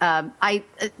 And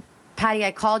Patty,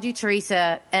 I called you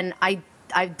Teresa, and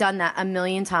I've done that a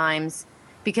million times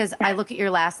because I look at your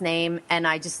last name and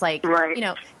I just like,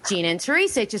 Gina and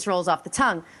Teresa, it just rolls off the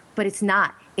tongue. But it's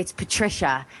not. It's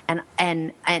Patricia,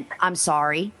 and I'm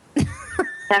sorry.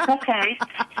 That's okay.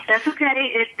 That's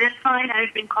okay. It's been fine.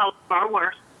 I've been called far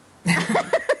worse.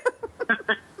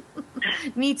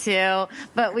 Me too.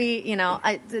 But we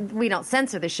don't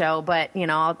censor the show, but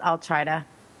I'll try to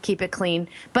keep it clean.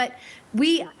 But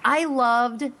I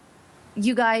loved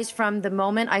you guys from the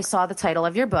moment I saw the title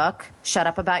of your book, Shut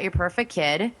Up About Your Perfect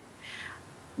Kid.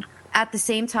 At the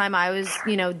same time, I was,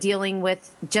 dealing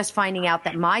with just finding out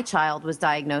that my child was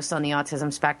diagnosed on the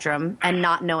autism spectrum and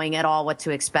not knowing at all what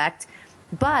to expect,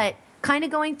 but kind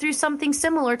of going through something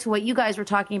similar to what you guys were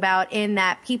talking about, in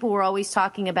that people were always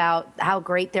talking about how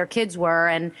great their kids were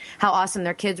and how awesome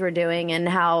their kids were doing and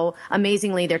how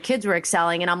amazingly their kids were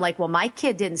excelling. And I'm like, well, my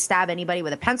kid didn't stab anybody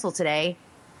with a pencil today.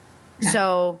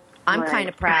 So I'm kind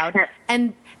of proud.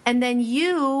 And then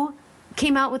you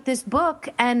came out with this book,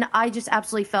 and I just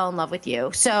absolutely fell in love with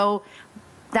you. So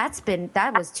that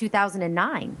was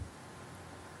 2009.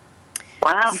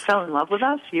 Wow, you fell in love with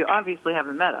us? You obviously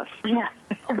haven't met us. Yeah.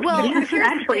 Well,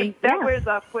 actually, that wears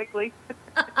off quickly.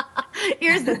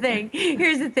 Here's the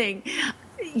thing.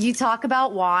 You talk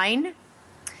about wine.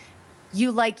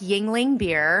 You like Yuengling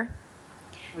beer.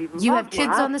 You have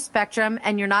kids on the spectrum,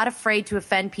 and you're not afraid to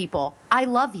offend people. I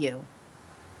love you.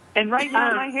 And right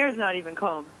now, my hair's not even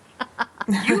combed.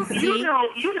 You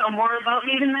know more about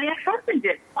me than my ex-husband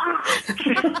did.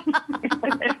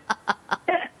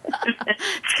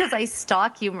 It's because I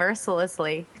stalk you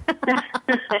mercilessly.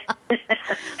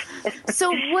 So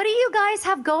what do you guys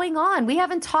have going on? We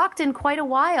haven't talked in quite a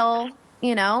while,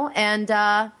 and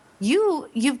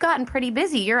you've gotten pretty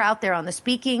busy. You're out there on the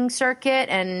speaking circuit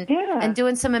and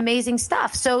doing some amazing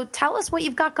stuff. So tell us what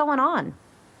you've got going on.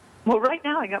 Well, right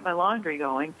now I got my laundry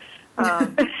going.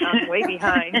 I'm way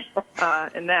behind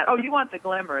in that. Oh, you want the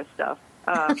glamorous stuff?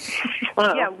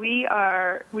 Yeah,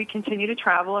 we continue to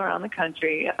travel around the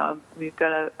country. We've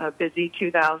got a busy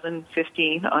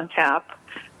 2015 on tap.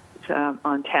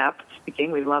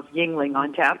 Speaking, we love Yuengling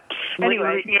on tap.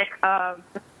 Anyway,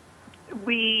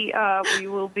 we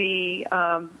will be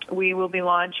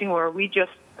launching, or we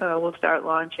just will start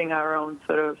launching our own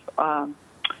sort of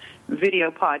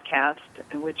video podcast,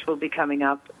 which will be coming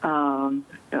up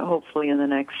hopefully in the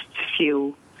next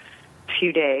few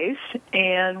days.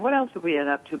 And what else have we been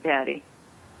up to, Patty?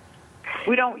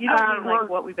 You don't mean like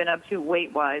what we've been up to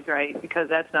weight-wise, right? Because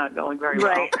that's not going very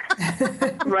well.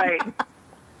 Right.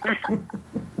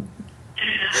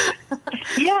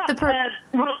 Yeah.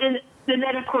 And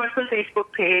then, of course, the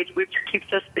Facebook page, which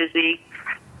keeps us busy.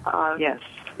 Yes.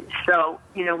 So,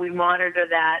 we monitor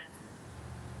that.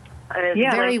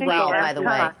 Very well, by the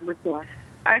way.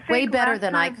 I think way better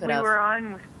than I could have.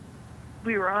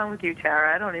 We were on with you,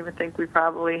 Tara. I don't even think we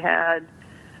probably had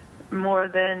more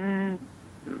than,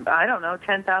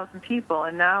 10,000 people.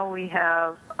 And now we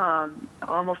have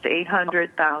almost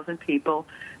 800,000 people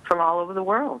from all over the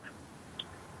world,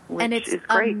 which is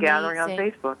great, gathering on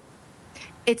Facebook.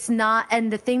 It's not,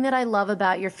 and the thing that I love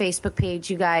about your Facebook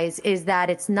page, you guys, is that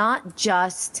it's not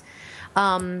just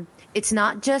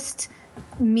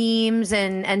memes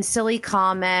and silly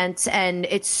comments, and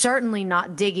it's certainly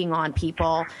not digging on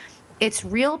people. It's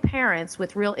real parents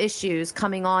with real issues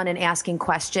coming on and asking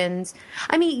questions.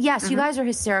 I mean, yes, you guys are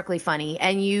hysterically funny,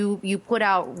 and you put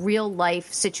out real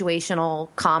life situational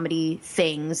comedy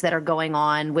things that are going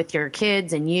on with your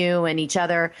kids and you and each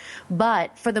other.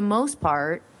 But for the most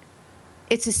part,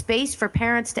 it's a space for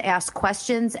parents to ask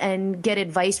questions and get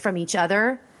advice from each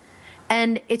other.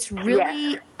 And it's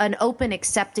really an open,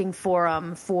 accepting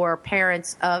forum for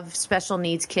parents of special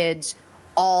needs kids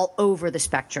all over the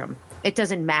spectrum. It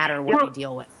doesn't matter what they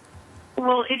deal with.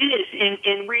 Well, it is,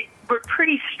 and we're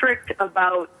pretty strict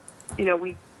about,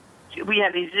 we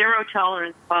have a zero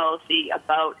tolerance policy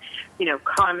about,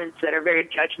 comments that are very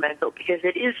judgmental, because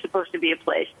it is supposed to be a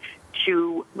place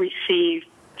to receive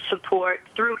support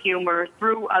through humor,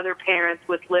 through other parents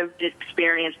with lived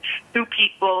experience, through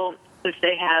people if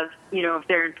they have, if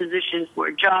they're in positions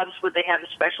where jobs where they have a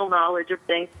special knowledge of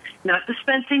things, not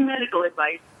dispensing medical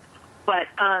advice. But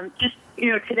just,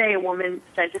 today a woman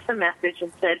sent us a message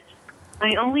and said,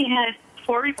 I only had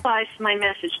 4 replies to my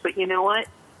message, but you know what?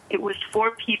 It was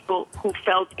 4 people who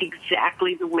felt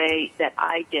exactly the way that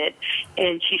I did.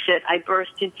 And she said, I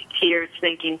burst into tears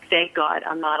thinking, thank God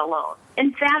I'm not alone.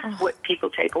 And that's what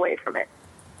people take away from it.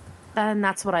 And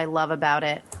that's what I love about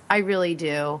it. I really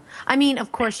do. I mean,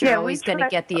 of course, you're always going to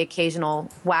get the occasional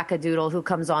wackadoodle who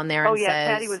comes on there and says,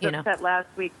 Patty was upset last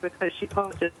week because she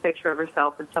posted a picture of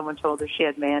herself and someone told her she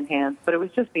had man hands, but it was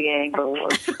just the angle.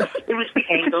 It was the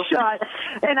angle shot.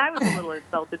 And I was a little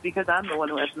insulted because I'm the one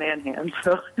who has man hands.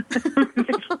 So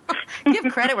give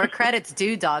credit where credit's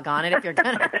due, doggone it, if you're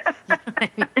going to.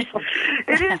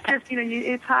 It is just,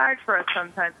 it's hard for us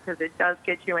sometimes because it does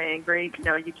get you angry.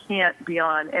 You can't be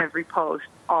on every post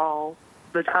all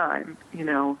the time,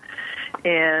 and,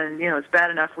 it's bad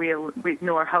enough we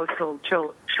ignore household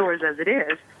chores as it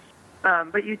is,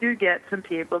 but you do get some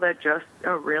people that just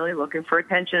are really looking for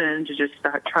attention and to just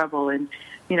start trouble, and,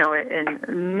 and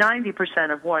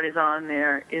 90% of what is on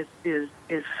there is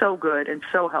so good and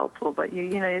so helpful, but,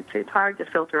 it's hard to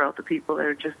filter out the people that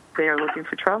are just there looking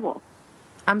for trouble.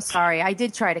 I'm sorry, I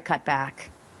did try to cut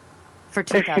back. For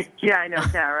 2000. Yeah, I know,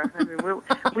 Tara. I mean,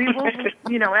 we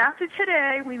will, after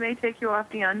today, we may take you off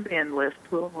the unbanned list.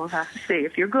 We'll have to see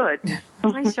if you're good.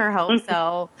 I sure hope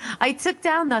so. I took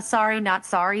down the sorry, not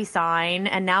sorry sign,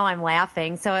 and now I'm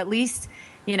laughing. So at least,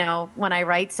 when I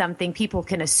write something, people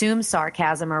can assume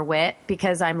sarcasm or wit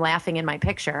because I'm laughing in my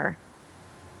picture.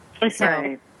 That's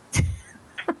right.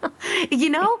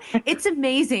 It's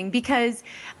amazing because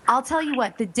I'll tell you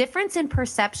what, the difference in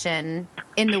perception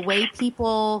in the way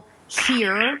people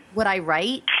hear what I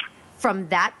write from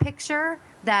that picture,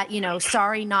 that,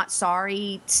 sorry, not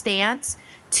sorry stance,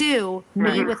 to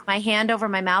me with my hand over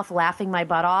my mouth laughing my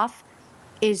butt off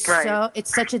it's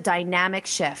such a dynamic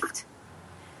shift.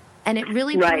 And it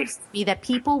really proves to me that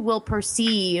people will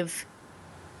perceive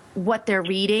what they're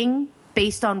reading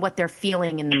based on what they're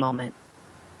feeling in the moment.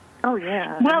 Oh,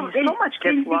 yeah. Well, so much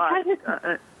gets lost.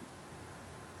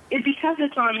 Because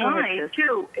it's online,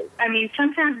 too. I mean,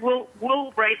 sometimes we'll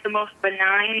write the most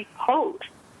benign post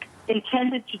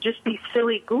intended to just be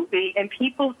silly, goofy, and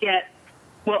people get,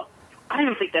 well, I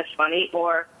don't think that's funny,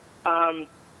 or, or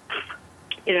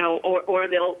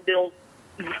they'll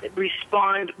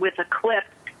respond with a clip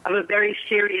of a very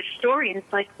serious story, and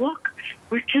it's like, look,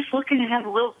 we're just looking to have a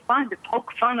little fun, to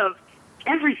poke fun of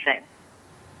everything.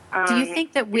 Do you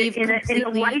think that we've in a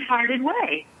lighthearted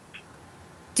way?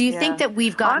 Do you think that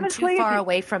we've gotten too far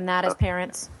away from that as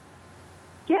parents?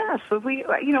 Yes.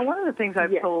 One of the things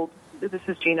I've told, this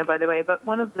is Gina, by the way, but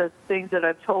one of the things that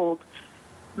I've told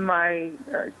my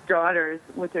daughters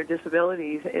with their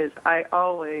disabilities is I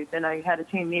always, and I had a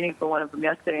team meeting for one of them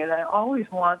yesterday, and I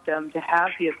always want them to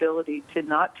have the ability to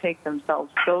not take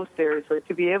themselves so seriously,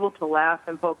 to be able to laugh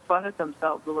and poke fun at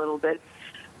themselves a little bit,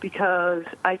 because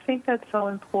I think that's so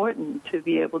important to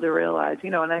be able to realize,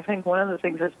 and I think one of the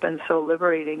things that's been so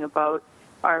liberating about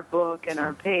our book and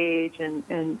our page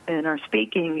and our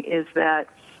speaking is that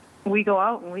we go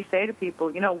out and we say to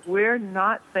people, we're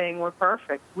not saying we're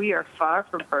perfect. We are far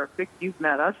from perfect. You've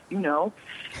met us,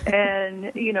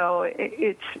 and,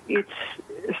 it's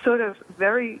sort of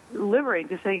very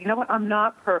liberating to say, what, I'm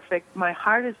not perfect. My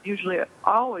heart is usually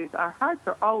our hearts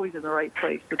are always in the right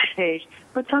place with the page,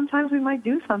 but sometimes we might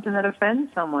do something that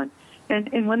offends someone.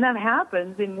 And when that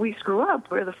happens and we screw up,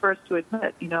 we're the first to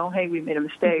admit, hey, we made a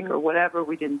mistake or whatever.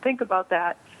 We didn't think about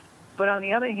that. But on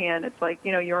the other hand, it's like,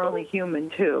 you're only human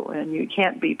too, and you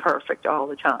can't be perfect all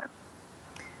the time.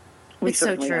 It's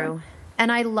so true. And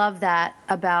I love that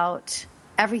about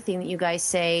everything that you guys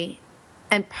say.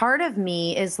 And part of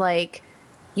me is like,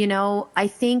 I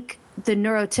think the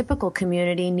neurotypical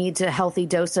community needs a healthy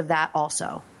dose of that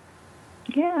also.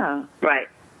 Yeah. Right.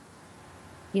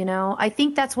 I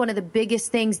think that's one of the biggest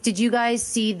things. Did you guys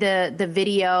see the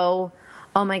video?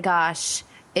 Oh my gosh.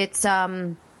 It's,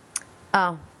 I'm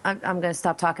going to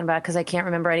stop talking about it because I can't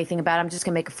remember anything about it. I'm just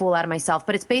going to make a fool out of myself.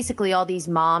 But it's basically all these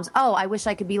moms. Oh, I wish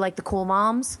I could be like the cool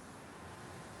moms.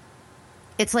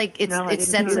 It's like, it's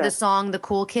set to the song, The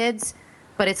Cool Kids.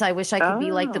 But it's, I wish I could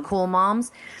be like the cool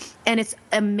moms. And it's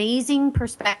amazing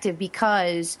perspective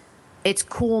because It's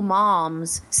cool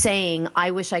moms saying,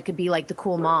 I wish I could be like the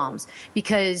cool moms.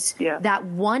 Because that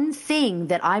one thing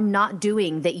that I'm not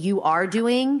doing that you are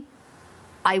doing,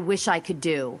 I wish I could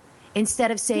do.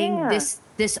 Instead of saying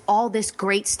all this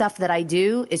great stuff that I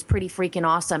do is pretty freaking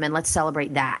awesome, and let's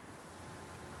celebrate that.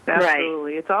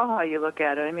 Absolutely. Right. It's all how you look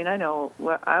at it. I mean, I know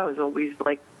I was always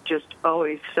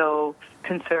always so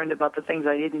concerned about the things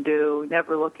I didn't do,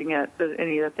 never looking at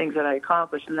any of the things that I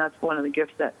accomplished, and that's one of the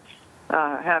gifts that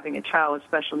having a child with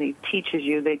special needs teaches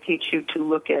you. They teach you to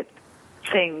look at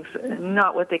things,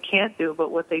 not what they can't do,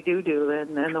 but what they do,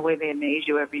 and the way they amaze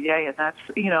you every day. And that's,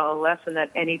 a lesson that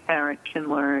any parent can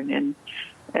learn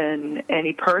and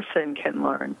any person can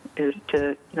learn, is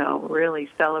to, really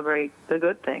celebrate the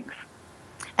good things.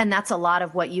 And that's a lot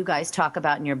of what you guys talk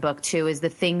about in your book, too, is the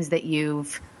things that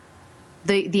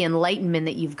the enlightenment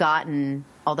that you've gotten,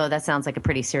 although that sounds like a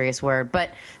pretty serious word,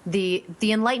 but the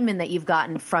enlightenment that you've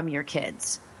gotten from your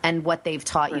kids and what they've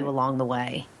taught you along the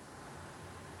way.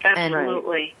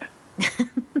 Absolutely.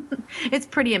 It's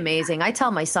pretty amazing. I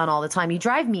tell my son all the time, you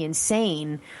drive me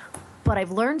insane, but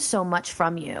I've learned so much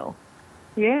from you.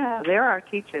 Yeah, they're our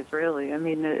teachers, really. I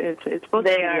mean, it's supposed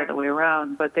to be the other way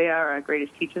around, but they are our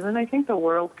greatest teachers, and I think the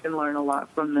world can learn a lot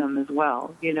from them as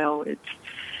well. If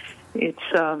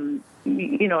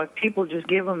people just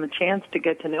give them a chance to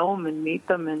get to know them and meet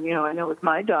them, and, I know with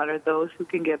my daughter, those who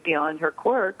can get beyond her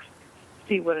quirks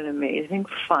see what an amazing,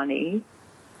 funny,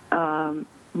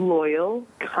 loyal,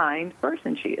 kind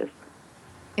person she is.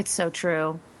 It's so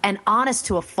true. And honest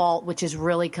to a fault, which is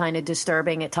really kind of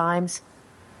disturbing at times.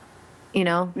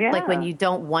 Like when you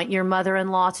don't want your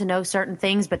mother-in-law to know certain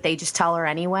things, but they just tell her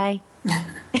anyway.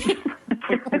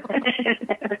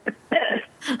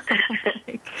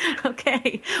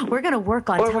 Okay, we're going to work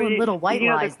on telling little white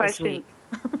lies this week.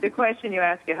 The question you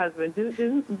ask your husband,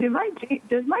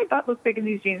 does my butt look big in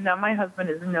these jeans? Now, my husband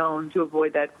is known to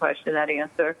avoid that question, that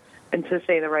answer, and to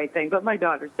say the right thing, but my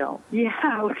daughters don't. Yeah,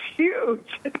 it looks huge.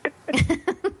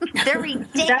 They're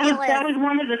ridiculous.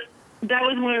 That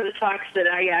was one of the talks that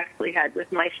I actually had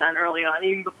with my son early on,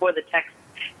 even before the sex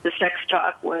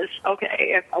talk was, okay,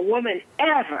 if a woman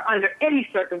ever, under any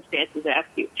circumstances, asks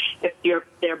you if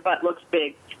their butt looks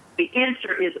big, the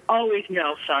answer is always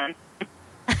no, son.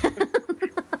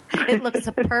 It looks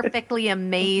perfectly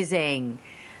amazing.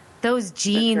 Those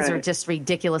jeans are just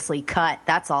ridiculously cut.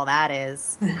 That's all that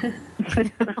is.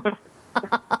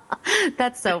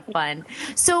 That's so fun.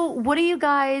 So what are you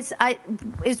guys,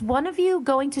 is one of you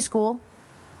going to school?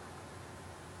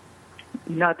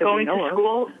 Not that going we know to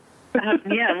school?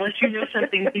 Yeah, unless you know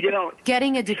something you don't.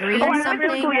 Getting a degree in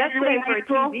something? Yesterday for a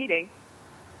team meeting.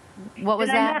 What was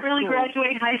that? Did I not really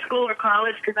graduate high school or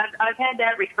college? Because I've had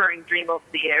that recurring dream over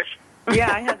the years.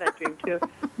 Yeah, I had that dream too.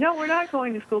 No, we're not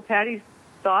going to school. Patty's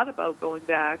thought about going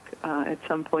back at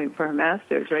some point for her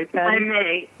master's, right, Patty? I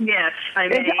may. Yes, I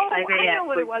may. I know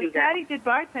what it was. Patty did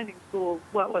bartending school.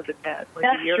 What was it, Pat?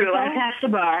 That's true. I passed the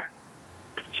bar.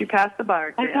 She passed the bar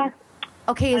exam.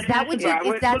 Okay, is that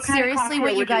seriously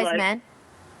what you guys meant?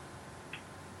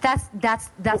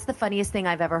 That's the funniest thing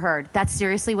I've ever heard. That's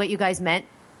seriously what you guys meant?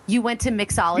 You went to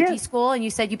mixology school and you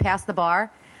said you passed the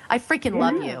bar? I freaking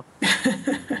love you.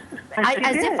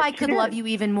 As if I could love you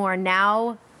even more.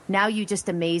 Now you just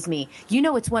amaze me.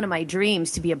 It's one of my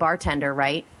dreams to be a bartender,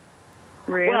 right?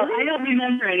 Really? Well, I don't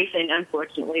remember anything,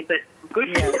 unfortunately, but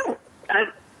good for you.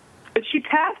 But she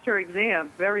passed her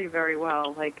exam very, very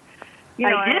well. I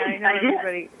know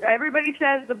everybody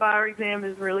says the bar exam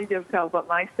is really difficult, but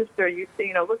my sister used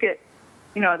to, look at,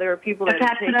 there are people that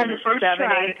have taken it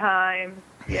 7-8 times.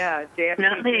 Yeah,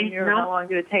 JFK Jr., how long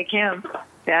did it take him?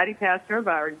 Daddy passed her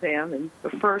bar exam in the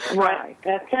first try.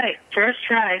 That's right, first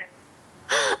try.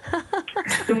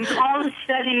 With all the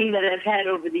studying that I've had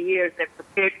over the years, that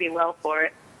prepared me well for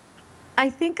it.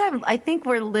 I think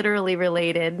we're literally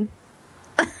related.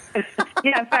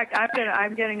 Yeah, in fact,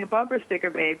 I'm getting a bumper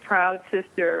sticker made, proud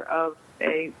sister of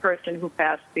a person who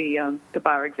passed the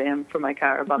bar exam for my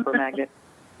car, a bumper magnet.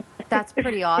 That's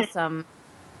pretty awesome.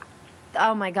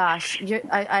 Oh my gosh,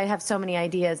 I have so many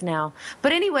ideas now.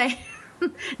 But anyway,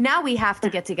 now we have to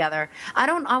get together. I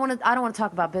don't want to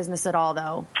talk about business at all,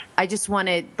 though. I just want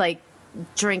to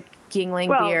drink Yingling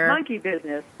beer. Monkey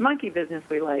business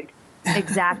we like.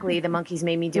 Exactly, the monkeys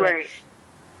made me do it.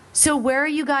 So where are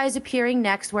you guys appearing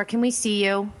next? Where can we see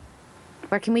you?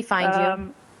 Where can we find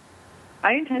you?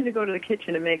 I intend to go to the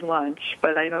kitchen and make lunch,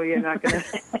 but I know you're not going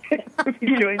to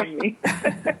be joining me.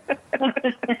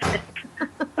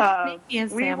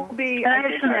 We will be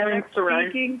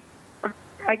speaking.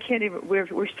 I can't even.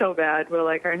 We're so bad.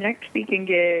 We're our next speaking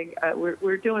gig.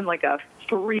 We're doing a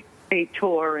 3-day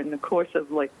tour in the course of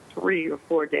 3 or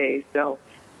 4 days. So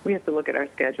we have to look at our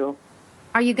schedule.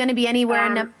 Are you going to be anywhere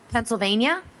in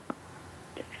Pennsylvania?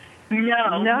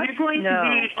 No, we're going to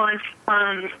be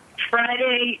on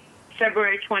Friday,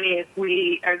 February 20th.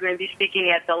 We are going to be speaking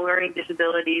at the Learning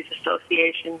Disabilities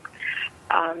Association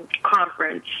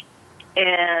conference,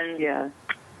 and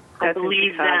I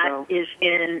believe that is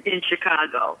in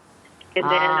Chicago. And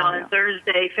then on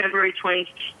Thursday, February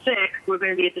 26th, we're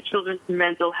going to be at the Children's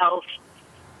Mental Health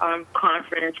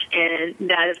conference, and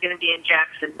that is going to be in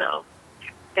Jacksonville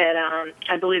at,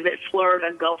 I believe, at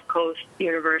Florida Gulf Coast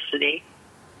University.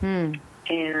 And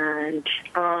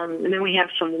then we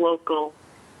have some local,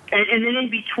 and then in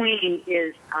between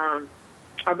is, I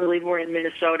believe we're in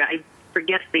Minnesota. I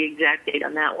forget the exact date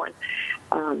on that one.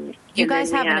 You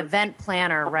guys have an event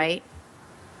planner, right?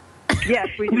 Yes,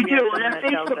 we do on our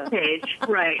Facebook page,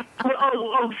 right?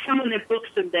 Someone that books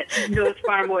them that knows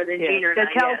far more than Gina and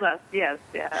that tells us. Yes,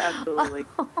 absolutely.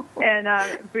 And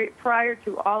prior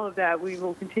to all of that, we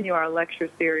will continue our lecture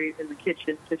series in the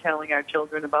kitchen to telling our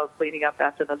children about cleaning up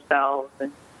after themselves,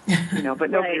 and but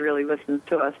nobody really listens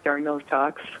to us during those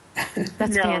talks.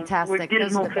 That's fantastic. We're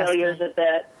dismal failures at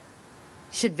that.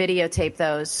 Should videotape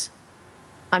those.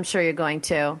 I'm sure you're going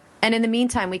to. And in the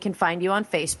meantime, we can find you on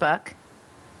Facebook.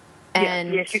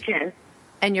 And yes, you can.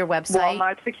 And your website.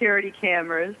 Walmart security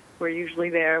cameras. We're usually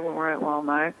there when we're at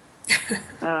Walmart.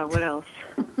 What else?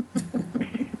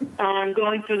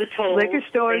 Going through the tolls. Liquor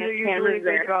stores are usually a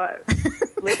good draw.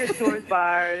 Liquor stores,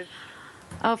 bars.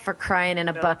 Oh, for crying in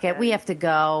a bucket. We have to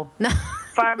go.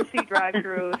 Pharmacy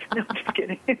drive-thrus. No, just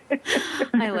kidding.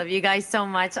 I love you guys so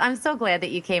much. I'm so glad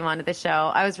that you came onto the show.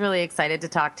 I was really excited to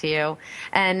talk to you.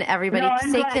 And everybody,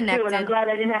 stay connected. Too, and I'm glad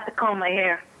I didn't have to comb my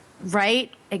hair.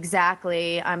 Right?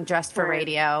 Exactly. I'm dressed for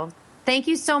radio. Thank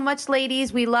you so much,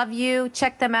 ladies. We love you.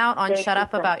 Check them out on Shut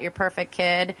Up About Your Perfect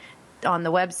Kid on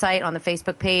the website, on the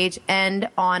Facebook page, and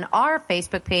on our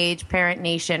Facebook page,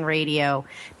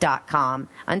 ParentNationRadio.com.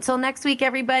 Until next week,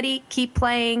 everybody, keep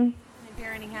playing.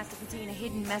 Parenting has to contain a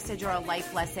hidden message or a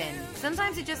life lesson.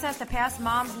 Sometimes it just has to pass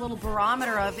mom's little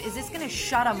barometer of, is this going to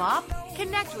shut them up?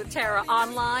 Connect with Tara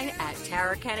online at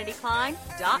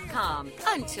TaraKennedyKlein.com.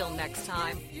 Until next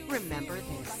time, remember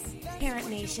this. Parent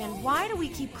Nation, why do we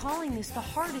keep calling this the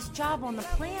hardest job on the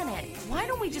planet? Why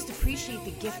don't we just appreciate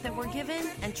the gift that we're given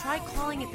and try calling it